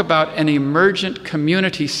talk about an emergent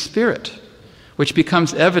community spirit, which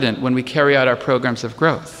becomes evident when we carry out our programs of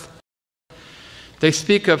growth. They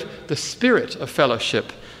speak of the spirit of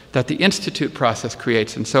fellowship that the institute process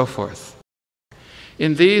creates, and so forth.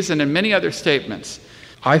 In these and in many other statements,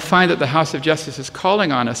 I find that the House of Justice is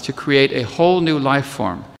calling on us to create a whole new life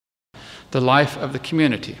form, the life of the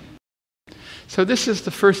community. So this is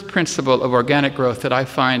the first principle of organic growth that I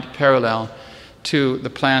find parallel to the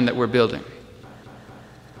plan that we're building.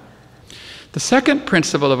 The second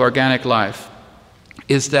principle of organic life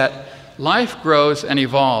is that life grows and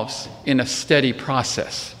evolves in a steady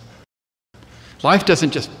process. Life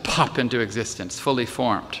doesn't just pop into existence, fully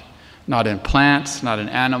formed. Not in plants, not in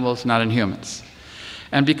animals, not in humans.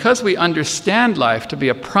 And because we understand life to be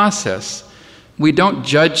a process, we don't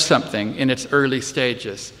judge something in its early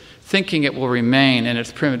stages, thinking it will remain in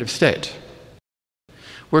its primitive state.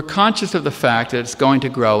 We're conscious of the fact that it's going to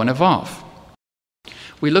grow and evolve.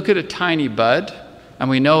 We look at a tiny bud, and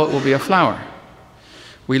we know it will be a flower.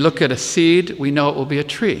 We look at a seed, we know it will be a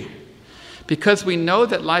tree. Because we know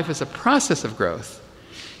that life is a process of growth,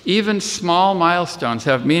 even small milestones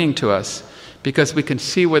have meaning to us because we can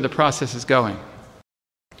see where the process is going.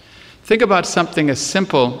 Think about something as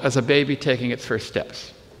simple as a baby taking its first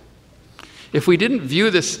steps. If we didn't view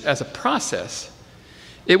this as a process,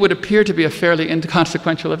 it would appear to be a fairly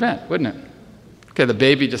inconsequential event, wouldn't it? Okay, the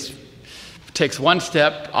baby just takes one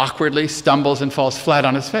step, awkwardly stumbles and falls flat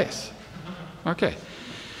on his face. Okay.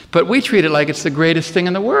 But we treat it like it's the greatest thing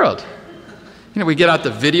in the world. You know, we get out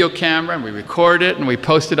the video camera and we record it and we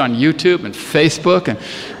post it on YouTube and Facebook and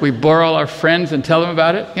we bore all our friends and tell them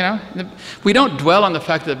about it, you know. We don't dwell on the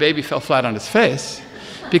fact that the baby fell flat on his face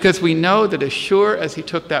because we know that as sure as he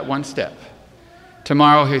took that one step,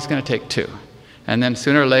 tomorrow he's going to take two. And then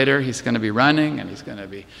sooner or later he's going to be running and he's going to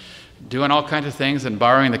be doing all kinds of things and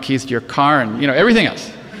borrowing the keys to your car and, you know, everything else.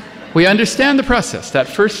 We understand the process. That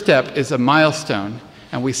first step is a milestone,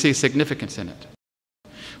 and we see significance in it.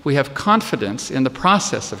 We have confidence in the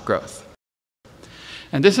process of growth.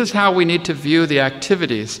 And this is how we need to view the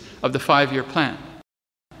activities of the 5-year plan.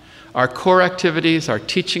 Our core activities, our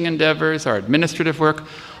teaching endeavors, our administrative work,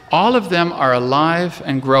 all of them are alive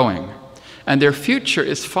and growing. And their future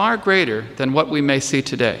is far greater than what we may see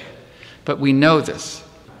today. But we know this.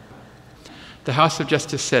 The House of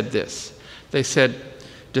Justice said this. They said,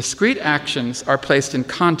 discrete actions are placed in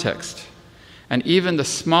context, and even the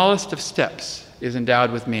smallest of steps is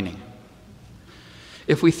endowed with meaning.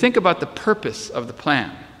 If we think about the purpose of the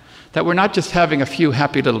plan, that we're not just having a few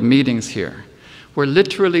happy little meetings here, we're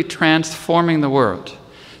literally transforming the world,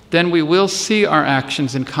 then we will see our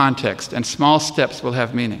actions in context, and small steps will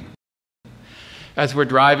have meaning. As we're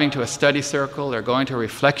driving to a study circle, or going to a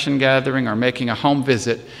reflection gathering, or making a home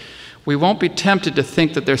visit, we won't be tempted to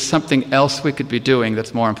think that there's something else we could be doing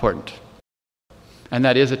that's more important. And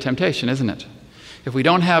that is a temptation, isn't it? If we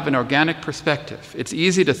don't have an organic perspective, it's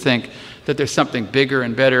easy to think that there's something bigger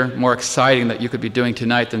and better, more exciting that you could be doing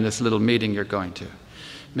tonight than this little meeting you're going to.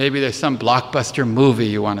 Maybe there's some blockbuster movie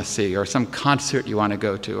you want to see, or some concert you want to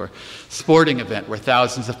go to, or sporting event where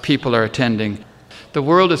thousands of people are attending. The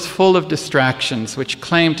world is full of distractions which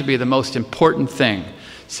claim to be the most important thing,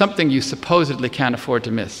 something you supposedly can't afford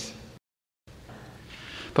to miss.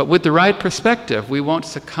 But with the right perspective, we won't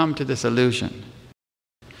succumb to this illusion.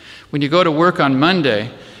 When you go to work on Monday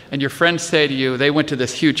and your friends say to you, they went to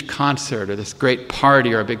this huge concert or this great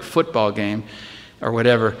party or a big football game or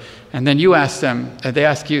whatever, and then you ask them, and they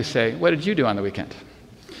ask you, say, what did you do on the weekend?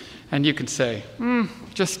 And you can say,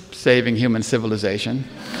 just saving human civilization.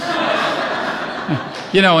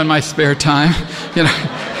 In my spare time.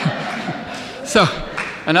 So,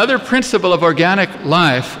 another principle of organic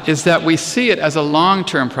life is that we see it as a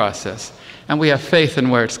long-term process, and we have faith in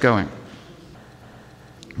where it's going.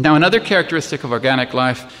 Now, another characteristic of organic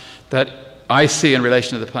life that I see in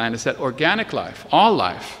relation to the plan is that organic life, all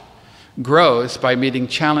life, grows by meeting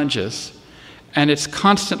challenges, and it's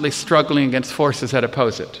constantly struggling against forces that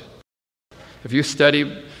oppose it. If you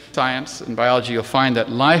study science and biology, you'll find that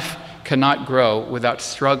life cannot grow without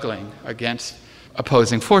struggling against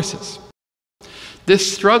opposing forces.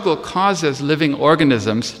 This struggle causes living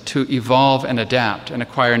organisms to evolve and adapt and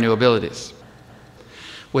acquire new abilities.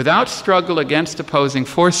 Without struggle against opposing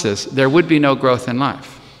forces, there would be no growth in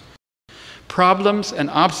life. Problems and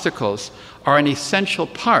obstacles are an essential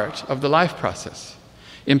part of the life process,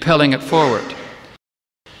 impelling it forward.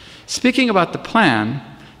 Speaking about the plan,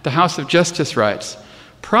 the House of Justice writes,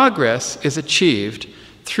 progress is achieved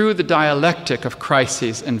through the dialectic of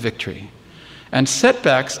crises and victory, and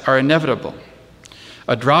setbacks are inevitable.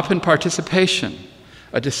 A drop in participation,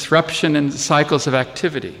 a disruption in cycles of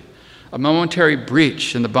activity, a momentary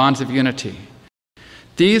breach in the bonds of unity.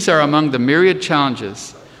 These are among the myriad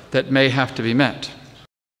challenges that may have to be met.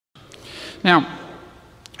 Now,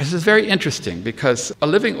 this is very interesting because a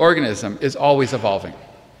living organism is always evolving.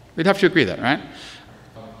 We'd have to agree that, right?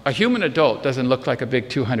 A human adult doesn't look like a big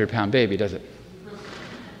 200-pound baby, does it?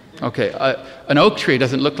 Okay, an oak tree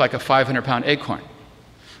doesn't look like a 500-pound acorn.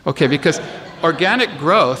 Okay, because organic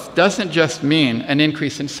growth doesn't just mean an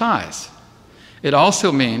increase in size. It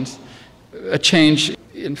also means a change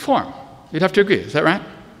in form. You'd have to agree, is that right?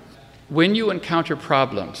 When you encounter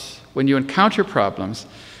problems,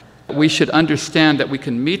 we should understand that we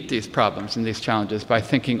can meet these problems and these challenges by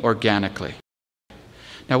thinking organically.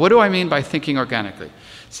 Now, what do I mean by thinking organically?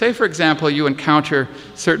 Say, for example, you encounter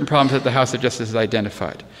certain problems that the House of Justice has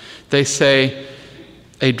identified. They say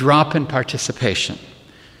a drop in participation,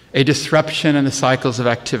 a disruption in the cycles of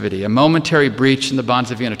activity, a momentary breach in the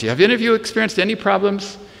bonds of unity. Have any of you experienced any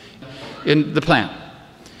problems in the plan?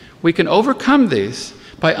 We can overcome these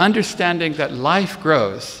by understanding that life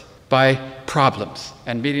grows by problems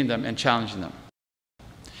and meeting them and challenging them.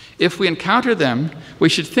 If we encounter them, we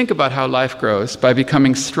should think about how life grows by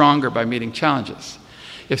becoming stronger by meeting challenges.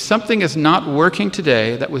 If something is not working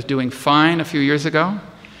today that was doing fine a few years ago,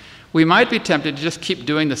 we might be tempted to just keep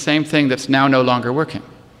doing the same thing that's now no longer working.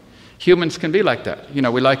 Humans can be like that.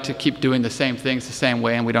 We like to keep doing the same things the same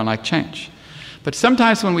way, and we don't like change. But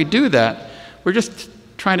sometimes when we do that, we're just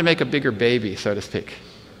trying to make a bigger baby, so to speak.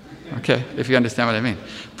 Okay, if you understand what I mean.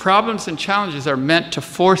 Problems and challenges are meant to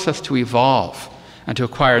force us to evolve and to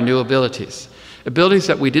acquire new abilities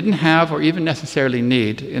that we didn't have or even necessarily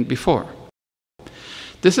need before.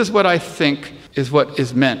 This is what I think is what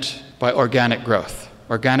is meant by organic growth.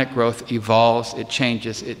 Organic growth evolves, it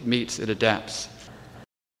changes, it meets, it adapts.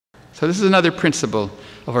 So this is another principle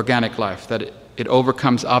of organic life, that it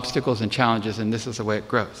overcomes obstacles and challenges, and this is the way it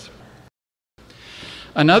grows.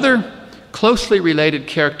 Another closely related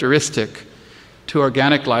characteristic to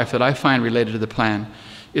organic life that I find related to the plan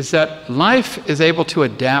is that life is able to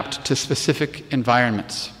adapt to specific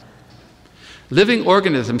environments. Living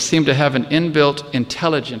organisms seem to have an inbuilt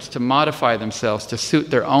intelligence to modify themselves to suit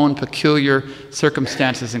their own peculiar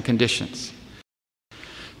circumstances and conditions.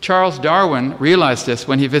 Charles Darwin realized this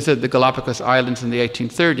when he visited the Galapagos Islands in the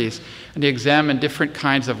 1830s, and he examined different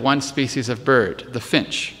kinds of one species of bird, the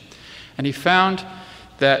finch. And he found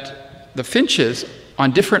that the finches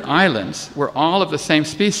on different islands were all of the same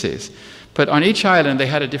species, but on each island they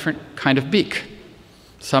had a different kind of beak.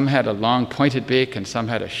 Some had a long pointed beak, and some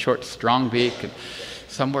had a short strong beak, and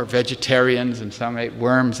some were vegetarians, and some ate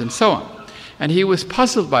worms, and so on. And he was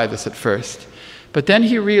puzzled by this at first, but then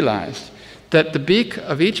he realized that the beak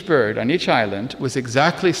of each bird on each island was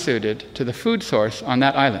exactly suited to the food source on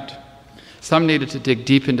that island. Some needed to dig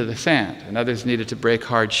deep into the sand, and others needed to break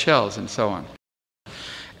hard shells, and so on.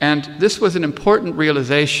 And this was an important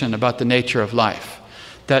realization about the nature of life,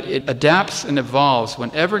 that it adapts and evolves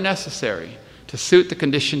whenever necessary to suit the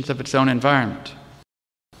conditions of its own environment.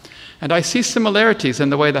 And I see similarities in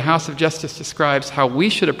the way the House of Justice describes how we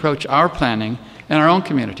should approach our planning in our own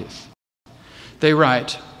communities. They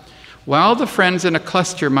write, "While the friends in a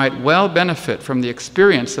cluster might well benefit from the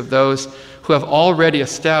experience of those who have already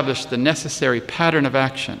established the necessary pattern of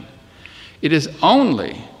action, it is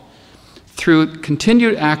only through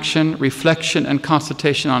continued action, reflection, and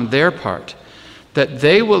consultation on their part that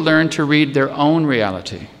they will learn to read their own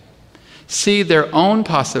reality, see their own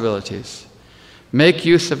possibilities, make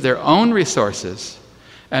use of their own resources,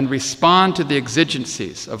 and respond to the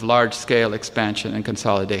exigencies of large-scale expansion and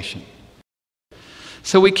consolidation."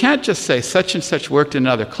 So we can't just say such and such worked in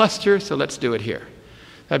another cluster, so let's do it here.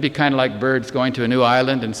 That'd be kind of like birds going to a new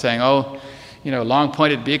island and saying, oh, long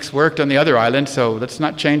pointed beaks worked on the other island, so let's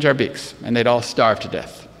not change our beaks. And they'd all starve to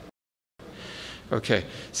death. Okay,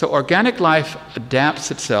 so organic life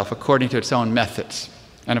adapts itself according to its own methods.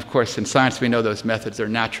 And of course, in science, we know those methods are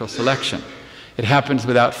natural selection. It happens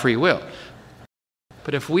without free will.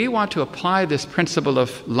 But if we want to apply this principle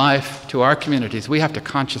of life to our communities, we have to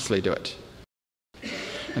consciously do it.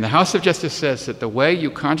 And the House of Justice says that the way you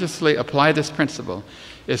consciously apply this principle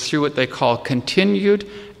is through what they call continued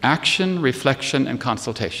action, reflection, and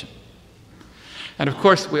consultation. And of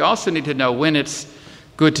course, we also need to know when it's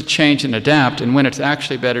good to change and adapt and when it's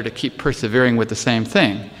actually better to keep persevering with the same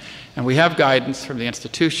thing. And we have guidance from the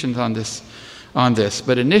institutions on this,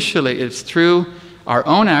 but initially it's through our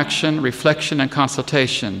own action, reflection, and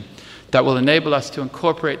consultation that will enable us to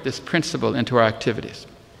incorporate this principle into our activities.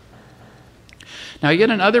 Now,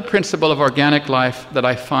 yet another principle of organic life that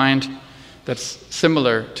I find that's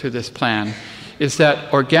similar to this plan is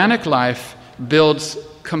that organic life builds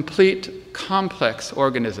complete, complex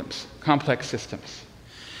organisms, complex systems.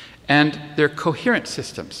 And they're coherent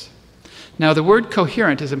systems. Now, the word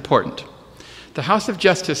coherent is important. The House of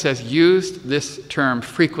Justice has used this term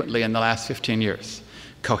frequently in the last 15 years.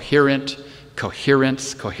 Coherent,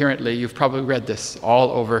 coherence, coherently. You've probably read this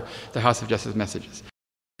all over the House of Justice messages.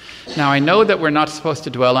 Now, I know that we're not supposed to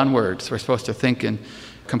dwell on words. We're supposed to think in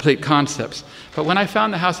complete concepts. But when I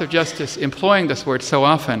found the House of Justice employing this word so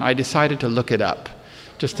often, I decided to look it up,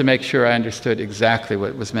 just to make sure I understood exactly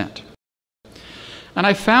what was meant. And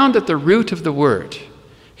I found that the root of the word,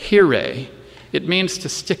 hire, it means to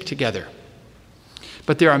stick together.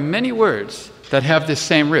 But there are many words that have this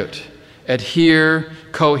same root. Adhere,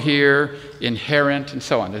 cohere, inherent, and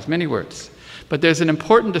so on. There's many words. But there's an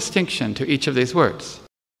important distinction to each of these words.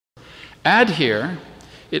 Adhere,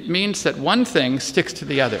 it means that one thing sticks to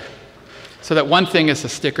the other. So that one thing is a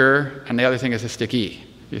sticker and the other thing is a sticky.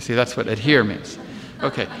 You see, that's what adhere means.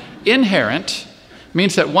 Okay. Inherent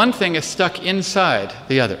means that one thing is stuck inside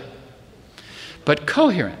the other. But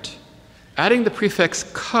coherent, adding the prefix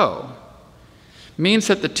co, means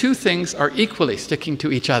that the two things are equally sticking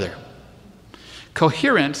to each other.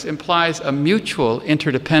 Coherence implies a mutual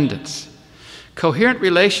interdependence. Coherent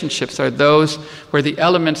relationships are those where the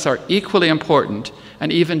elements are equally important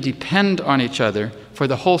and even depend on each other for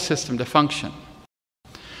the whole system to function.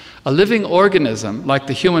 A living organism, like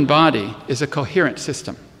the human body, is a coherent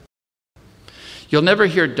system. You'll never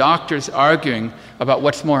hear doctors arguing about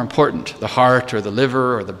what's more important, the heart or the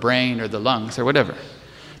liver or the brain or the lungs or whatever.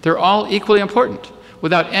 They're all equally important.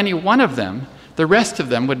 Without any one of them, the rest of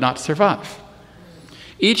them would not survive.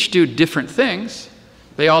 Each do different things.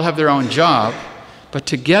 They all have their own job, but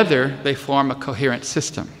together they form a coherent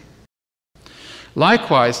system.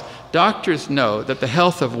 Likewise, doctors know that the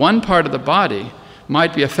health of one part of the body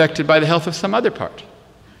might be affected by the health of some other part.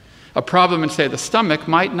 A problem in, say, the stomach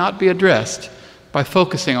might not be addressed by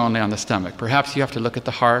focusing only on the stomach. Perhaps you have to look at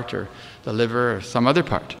the heart or the liver or some other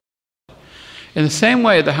part. In the same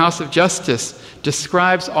way, the House of Justice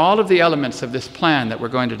describes all of the elements of this plan that we're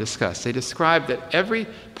going to discuss. They describe that every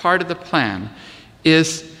part of the plan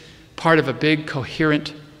is part of a big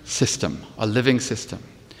coherent system, a living system.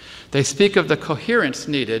 They speak of the coherence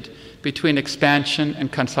needed between expansion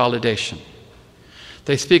and consolidation.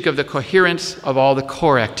 They speak of the coherence of all the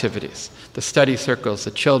core activities, the study circles,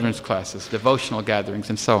 the children's classes, devotional gatherings,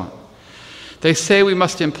 and so on. They say we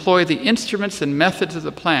must employ the instruments and methods of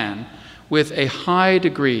the plan with a high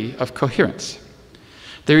degree of coherence.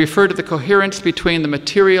 They refer to the coherence between the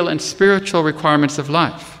material and spiritual requirements of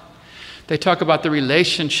life. They talk about the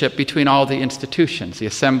relationship between all the institutions, the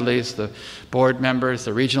assemblies, the board members,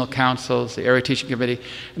 the regional councils, the area teaching committee,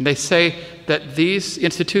 and they say that these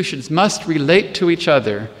institutions must relate to each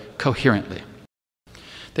other coherently.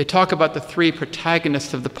 They talk about the three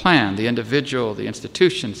protagonists of the plan, the individual, the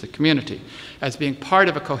institutions, the community, as being part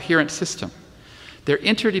of a coherent system. They're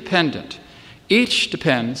interdependent. Each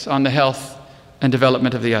depends on the health and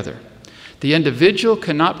development of the other. The individual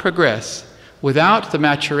cannot progress without the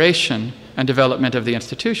maturation and development of the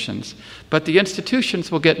institutions, but the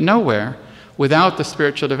institutions will get nowhere without the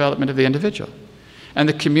spiritual development of the individual. And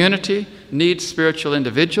the community needs spiritual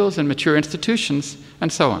individuals and mature institutions,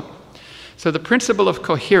 and so on. So the principle of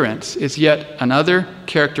coherence is yet another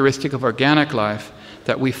characteristic of organic life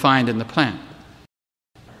that we find in the plan.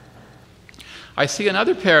 I see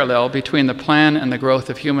another parallel between the plan and the growth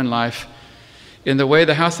of human life in the way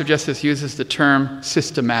the House of Justice uses the term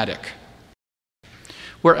systematic.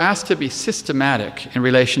 We're asked to be systematic in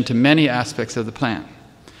relation to many aspects of the plan.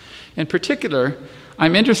 In particular,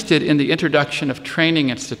 I'm interested in the introduction of training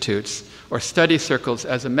institutes or study circles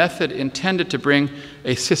as a method intended to bring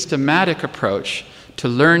a systematic approach to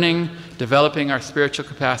learning, developing our spiritual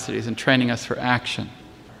capacities, and training us for action.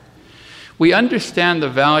 We understand the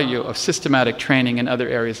value of systematic training in other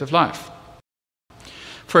areas of life.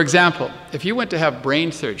 For example, if you went to have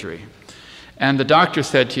brain surgery and the doctor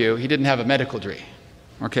said to you he didn't have a medical degree,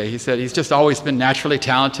 okay, he said he's just always been naturally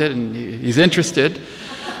talented and he's interested,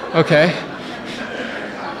 okay,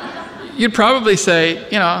 you'd probably say,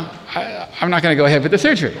 you know, I'm not going to go ahead with the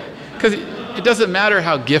surgery, because it doesn't matter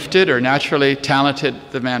how gifted or naturally talented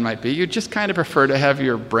the man might be. You just kind of prefer to have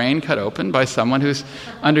your brain cut open by someone who's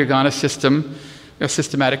undergone a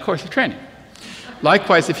systematic course of training.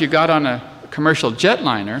 Likewise, if you got on a commercial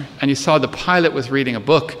jetliner and you saw the pilot was reading a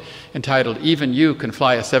book entitled "Even You Can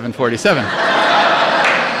Fly a 747,"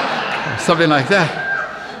 or something like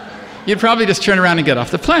that, you'd probably just turn around and get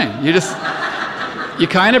off the plane. You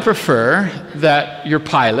kind of prefer that your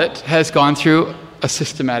pilot has gone through a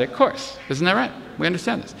systematic course. Isn't that right? We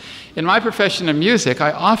understand this. In my profession of music,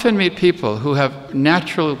 I often meet people who have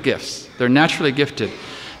natural gifts. They're naturally gifted,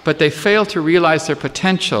 but they fail to realize their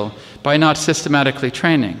potential by not systematically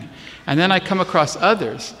training. And then I come across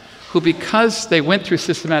others who, because they went through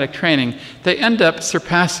systematic training, they end up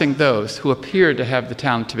surpassing those who appear to have the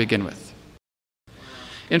talent to begin with.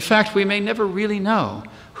 In fact, we may never really know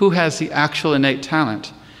who has the actual innate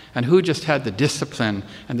talent and who just had the discipline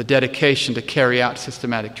and the dedication to carry out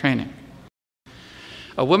systematic training.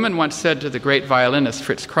 A woman once said to the great violinist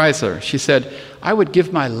Fritz Kreisler, she said, "I would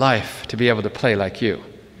give my life to be able to play like you."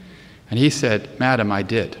 And he said, "Madam, I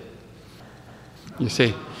did." You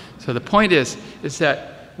see, so the point is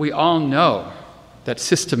that we all know that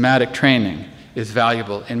systematic training is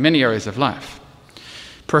valuable in many areas of life.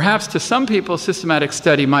 Perhaps to some people, systematic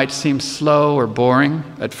study might seem slow or boring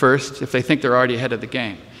at first if they think they're already ahead of the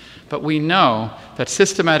game. But we know that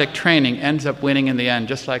systematic training ends up winning in the end,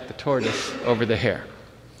 just like the tortoise over the hare.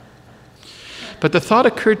 But the thought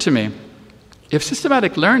occurred to me, if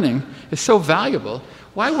systematic learning is so valuable,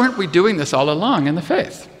 why weren't we doing this all along in the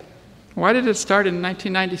faith? Why did it start in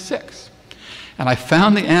 1996? And I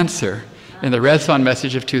found the answer in the Raison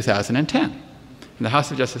message of 2010. And the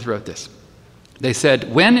House of Justice wrote this. They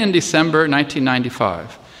said, "When in December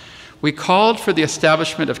 1995, we called for the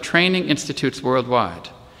establishment of training institutes worldwide,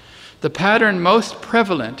 the pattern most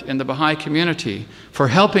prevalent in the Baha'i community for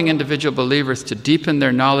helping individual believers to deepen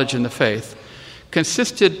their knowledge in the faith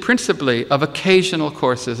consisted principally of occasional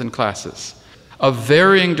courses and classes, of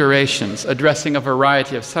varying durations addressing a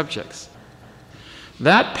variety of subjects.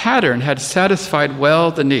 That pattern had satisfied well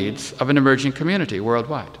the needs of an emerging community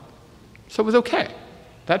worldwide." So it was okay.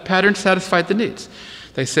 That pattern satisfied the needs.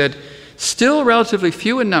 They said, "Still relatively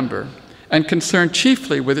few in number and concerned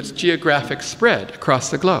chiefly with its geographic spread across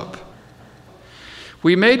the globe.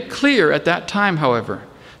 We made clear at that time, however,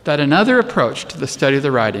 that another approach to the study of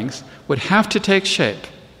the writings would have to take shape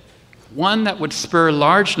one that would spur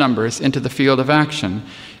large numbers into the field of action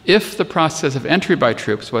if the process of entry by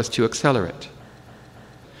troops was to accelerate.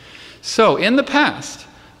 So, in the past,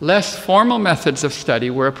 less formal methods of study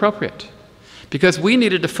were appropriate because we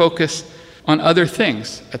needed to focus on other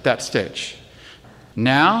things at that stage.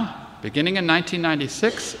 Now, beginning in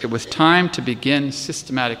 1996, it was time to begin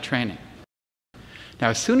systematic training. Now,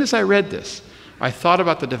 as soon as I read this, I thought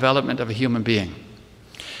about the development of a human being.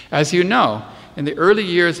 As you know, in the early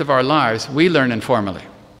years of our lives, we learn informally.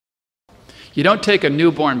 You don't take a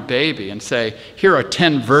newborn baby and say, here are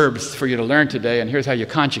 10 verbs for you to learn today, and here's how you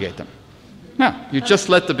conjugate them. No, you just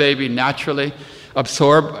let the baby naturally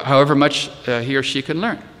absorb however much he or she can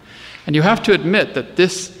learn. And you have to admit that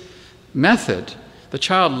this method, the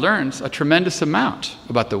child learns a tremendous amount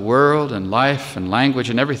about the world and life and language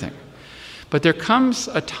and everything. But there comes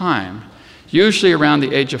a time, usually around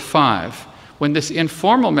the age of 5, when this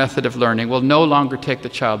informal method of learning will no longer take the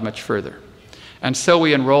child much further. And so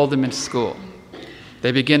we enroll them in school.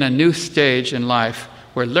 They begin a new stage in life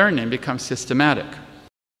where learning becomes systematic.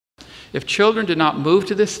 If children do not move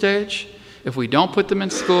to this stage, if we don't put them in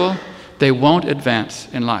school, they won't advance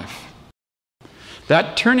in life.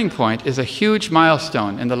 That turning point is a huge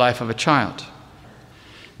milestone in the life of a child.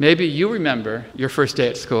 Maybe you remember your first day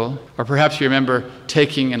at school, or perhaps you remember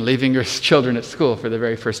taking and leaving your children at school for the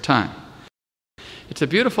very first time. It's a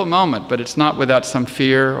beautiful moment, but it's not without some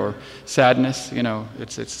fear or sadness. You know,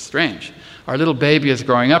 it's strange. Our little baby is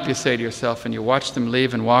growing up, you say to yourself, and you watch them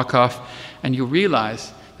leave and walk off, and you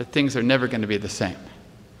realize that things are never going to be the same.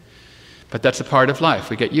 But that's a part of life.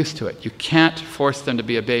 We get used to it. You can't force them to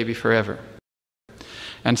be a baby forever.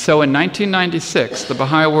 And so in 1996, the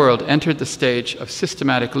Baha'i world entered the stage of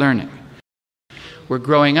systematic learning. We're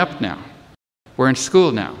growing up now. We're in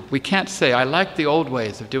school now. We can't say, I like the old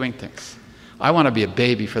ways of doing things. I want to be a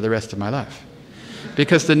baby for the rest of my life.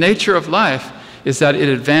 Because the nature of life is that it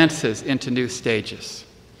advances into new stages.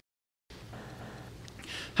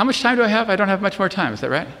 How much time do I have? I don't have much more time, is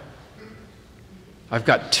that right? I've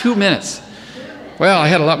got 2 minutes. Well, I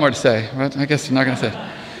had a lot more to say, but I guess I'm not going to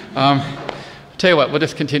say. Tell you what, we'll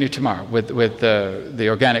just continue tomorrow with the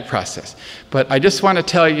organic process. But I just want to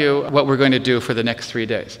tell you what we're going to do for the next 3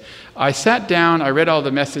 days. I sat down, I read all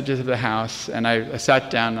the messages of the house, and I sat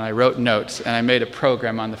down and I wrote notes, and I made a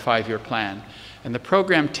program on the 5-year plan. And the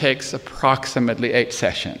program takes approximately 8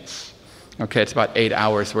 sessions. Okay, it's about 8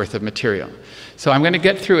 hours worth of material. So I'm going to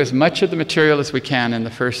get through as much of the material as we can in the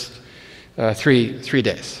first three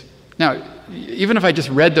days. Now, even if I just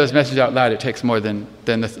read those messages out loud, it takes more than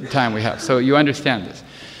the time we have. So you understand this.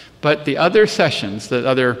 But the other sessions, the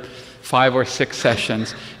other 5 or 6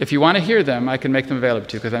 sessions, if you want to hear them, I can make them available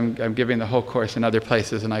to you because I'm giving the whole course in other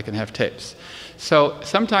places and I can have tapes. So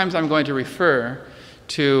sometimes I'm going to refer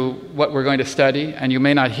to what we're going to study, and you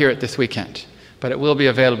may not hear it this weekend, but it will be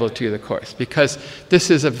available to you, the course, because this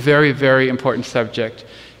is a very, very important subject.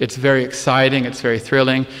 It's very exciting, it's very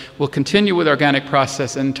thrilling. We'll continue with organic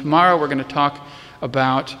process, and tomorrow we're going to talk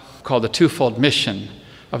about called the twofold mission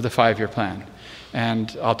of the 5-year plan.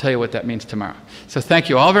 And I'll tell you what that means tomorrow. So thank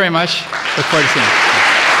you all very much. Look forward to seeing you.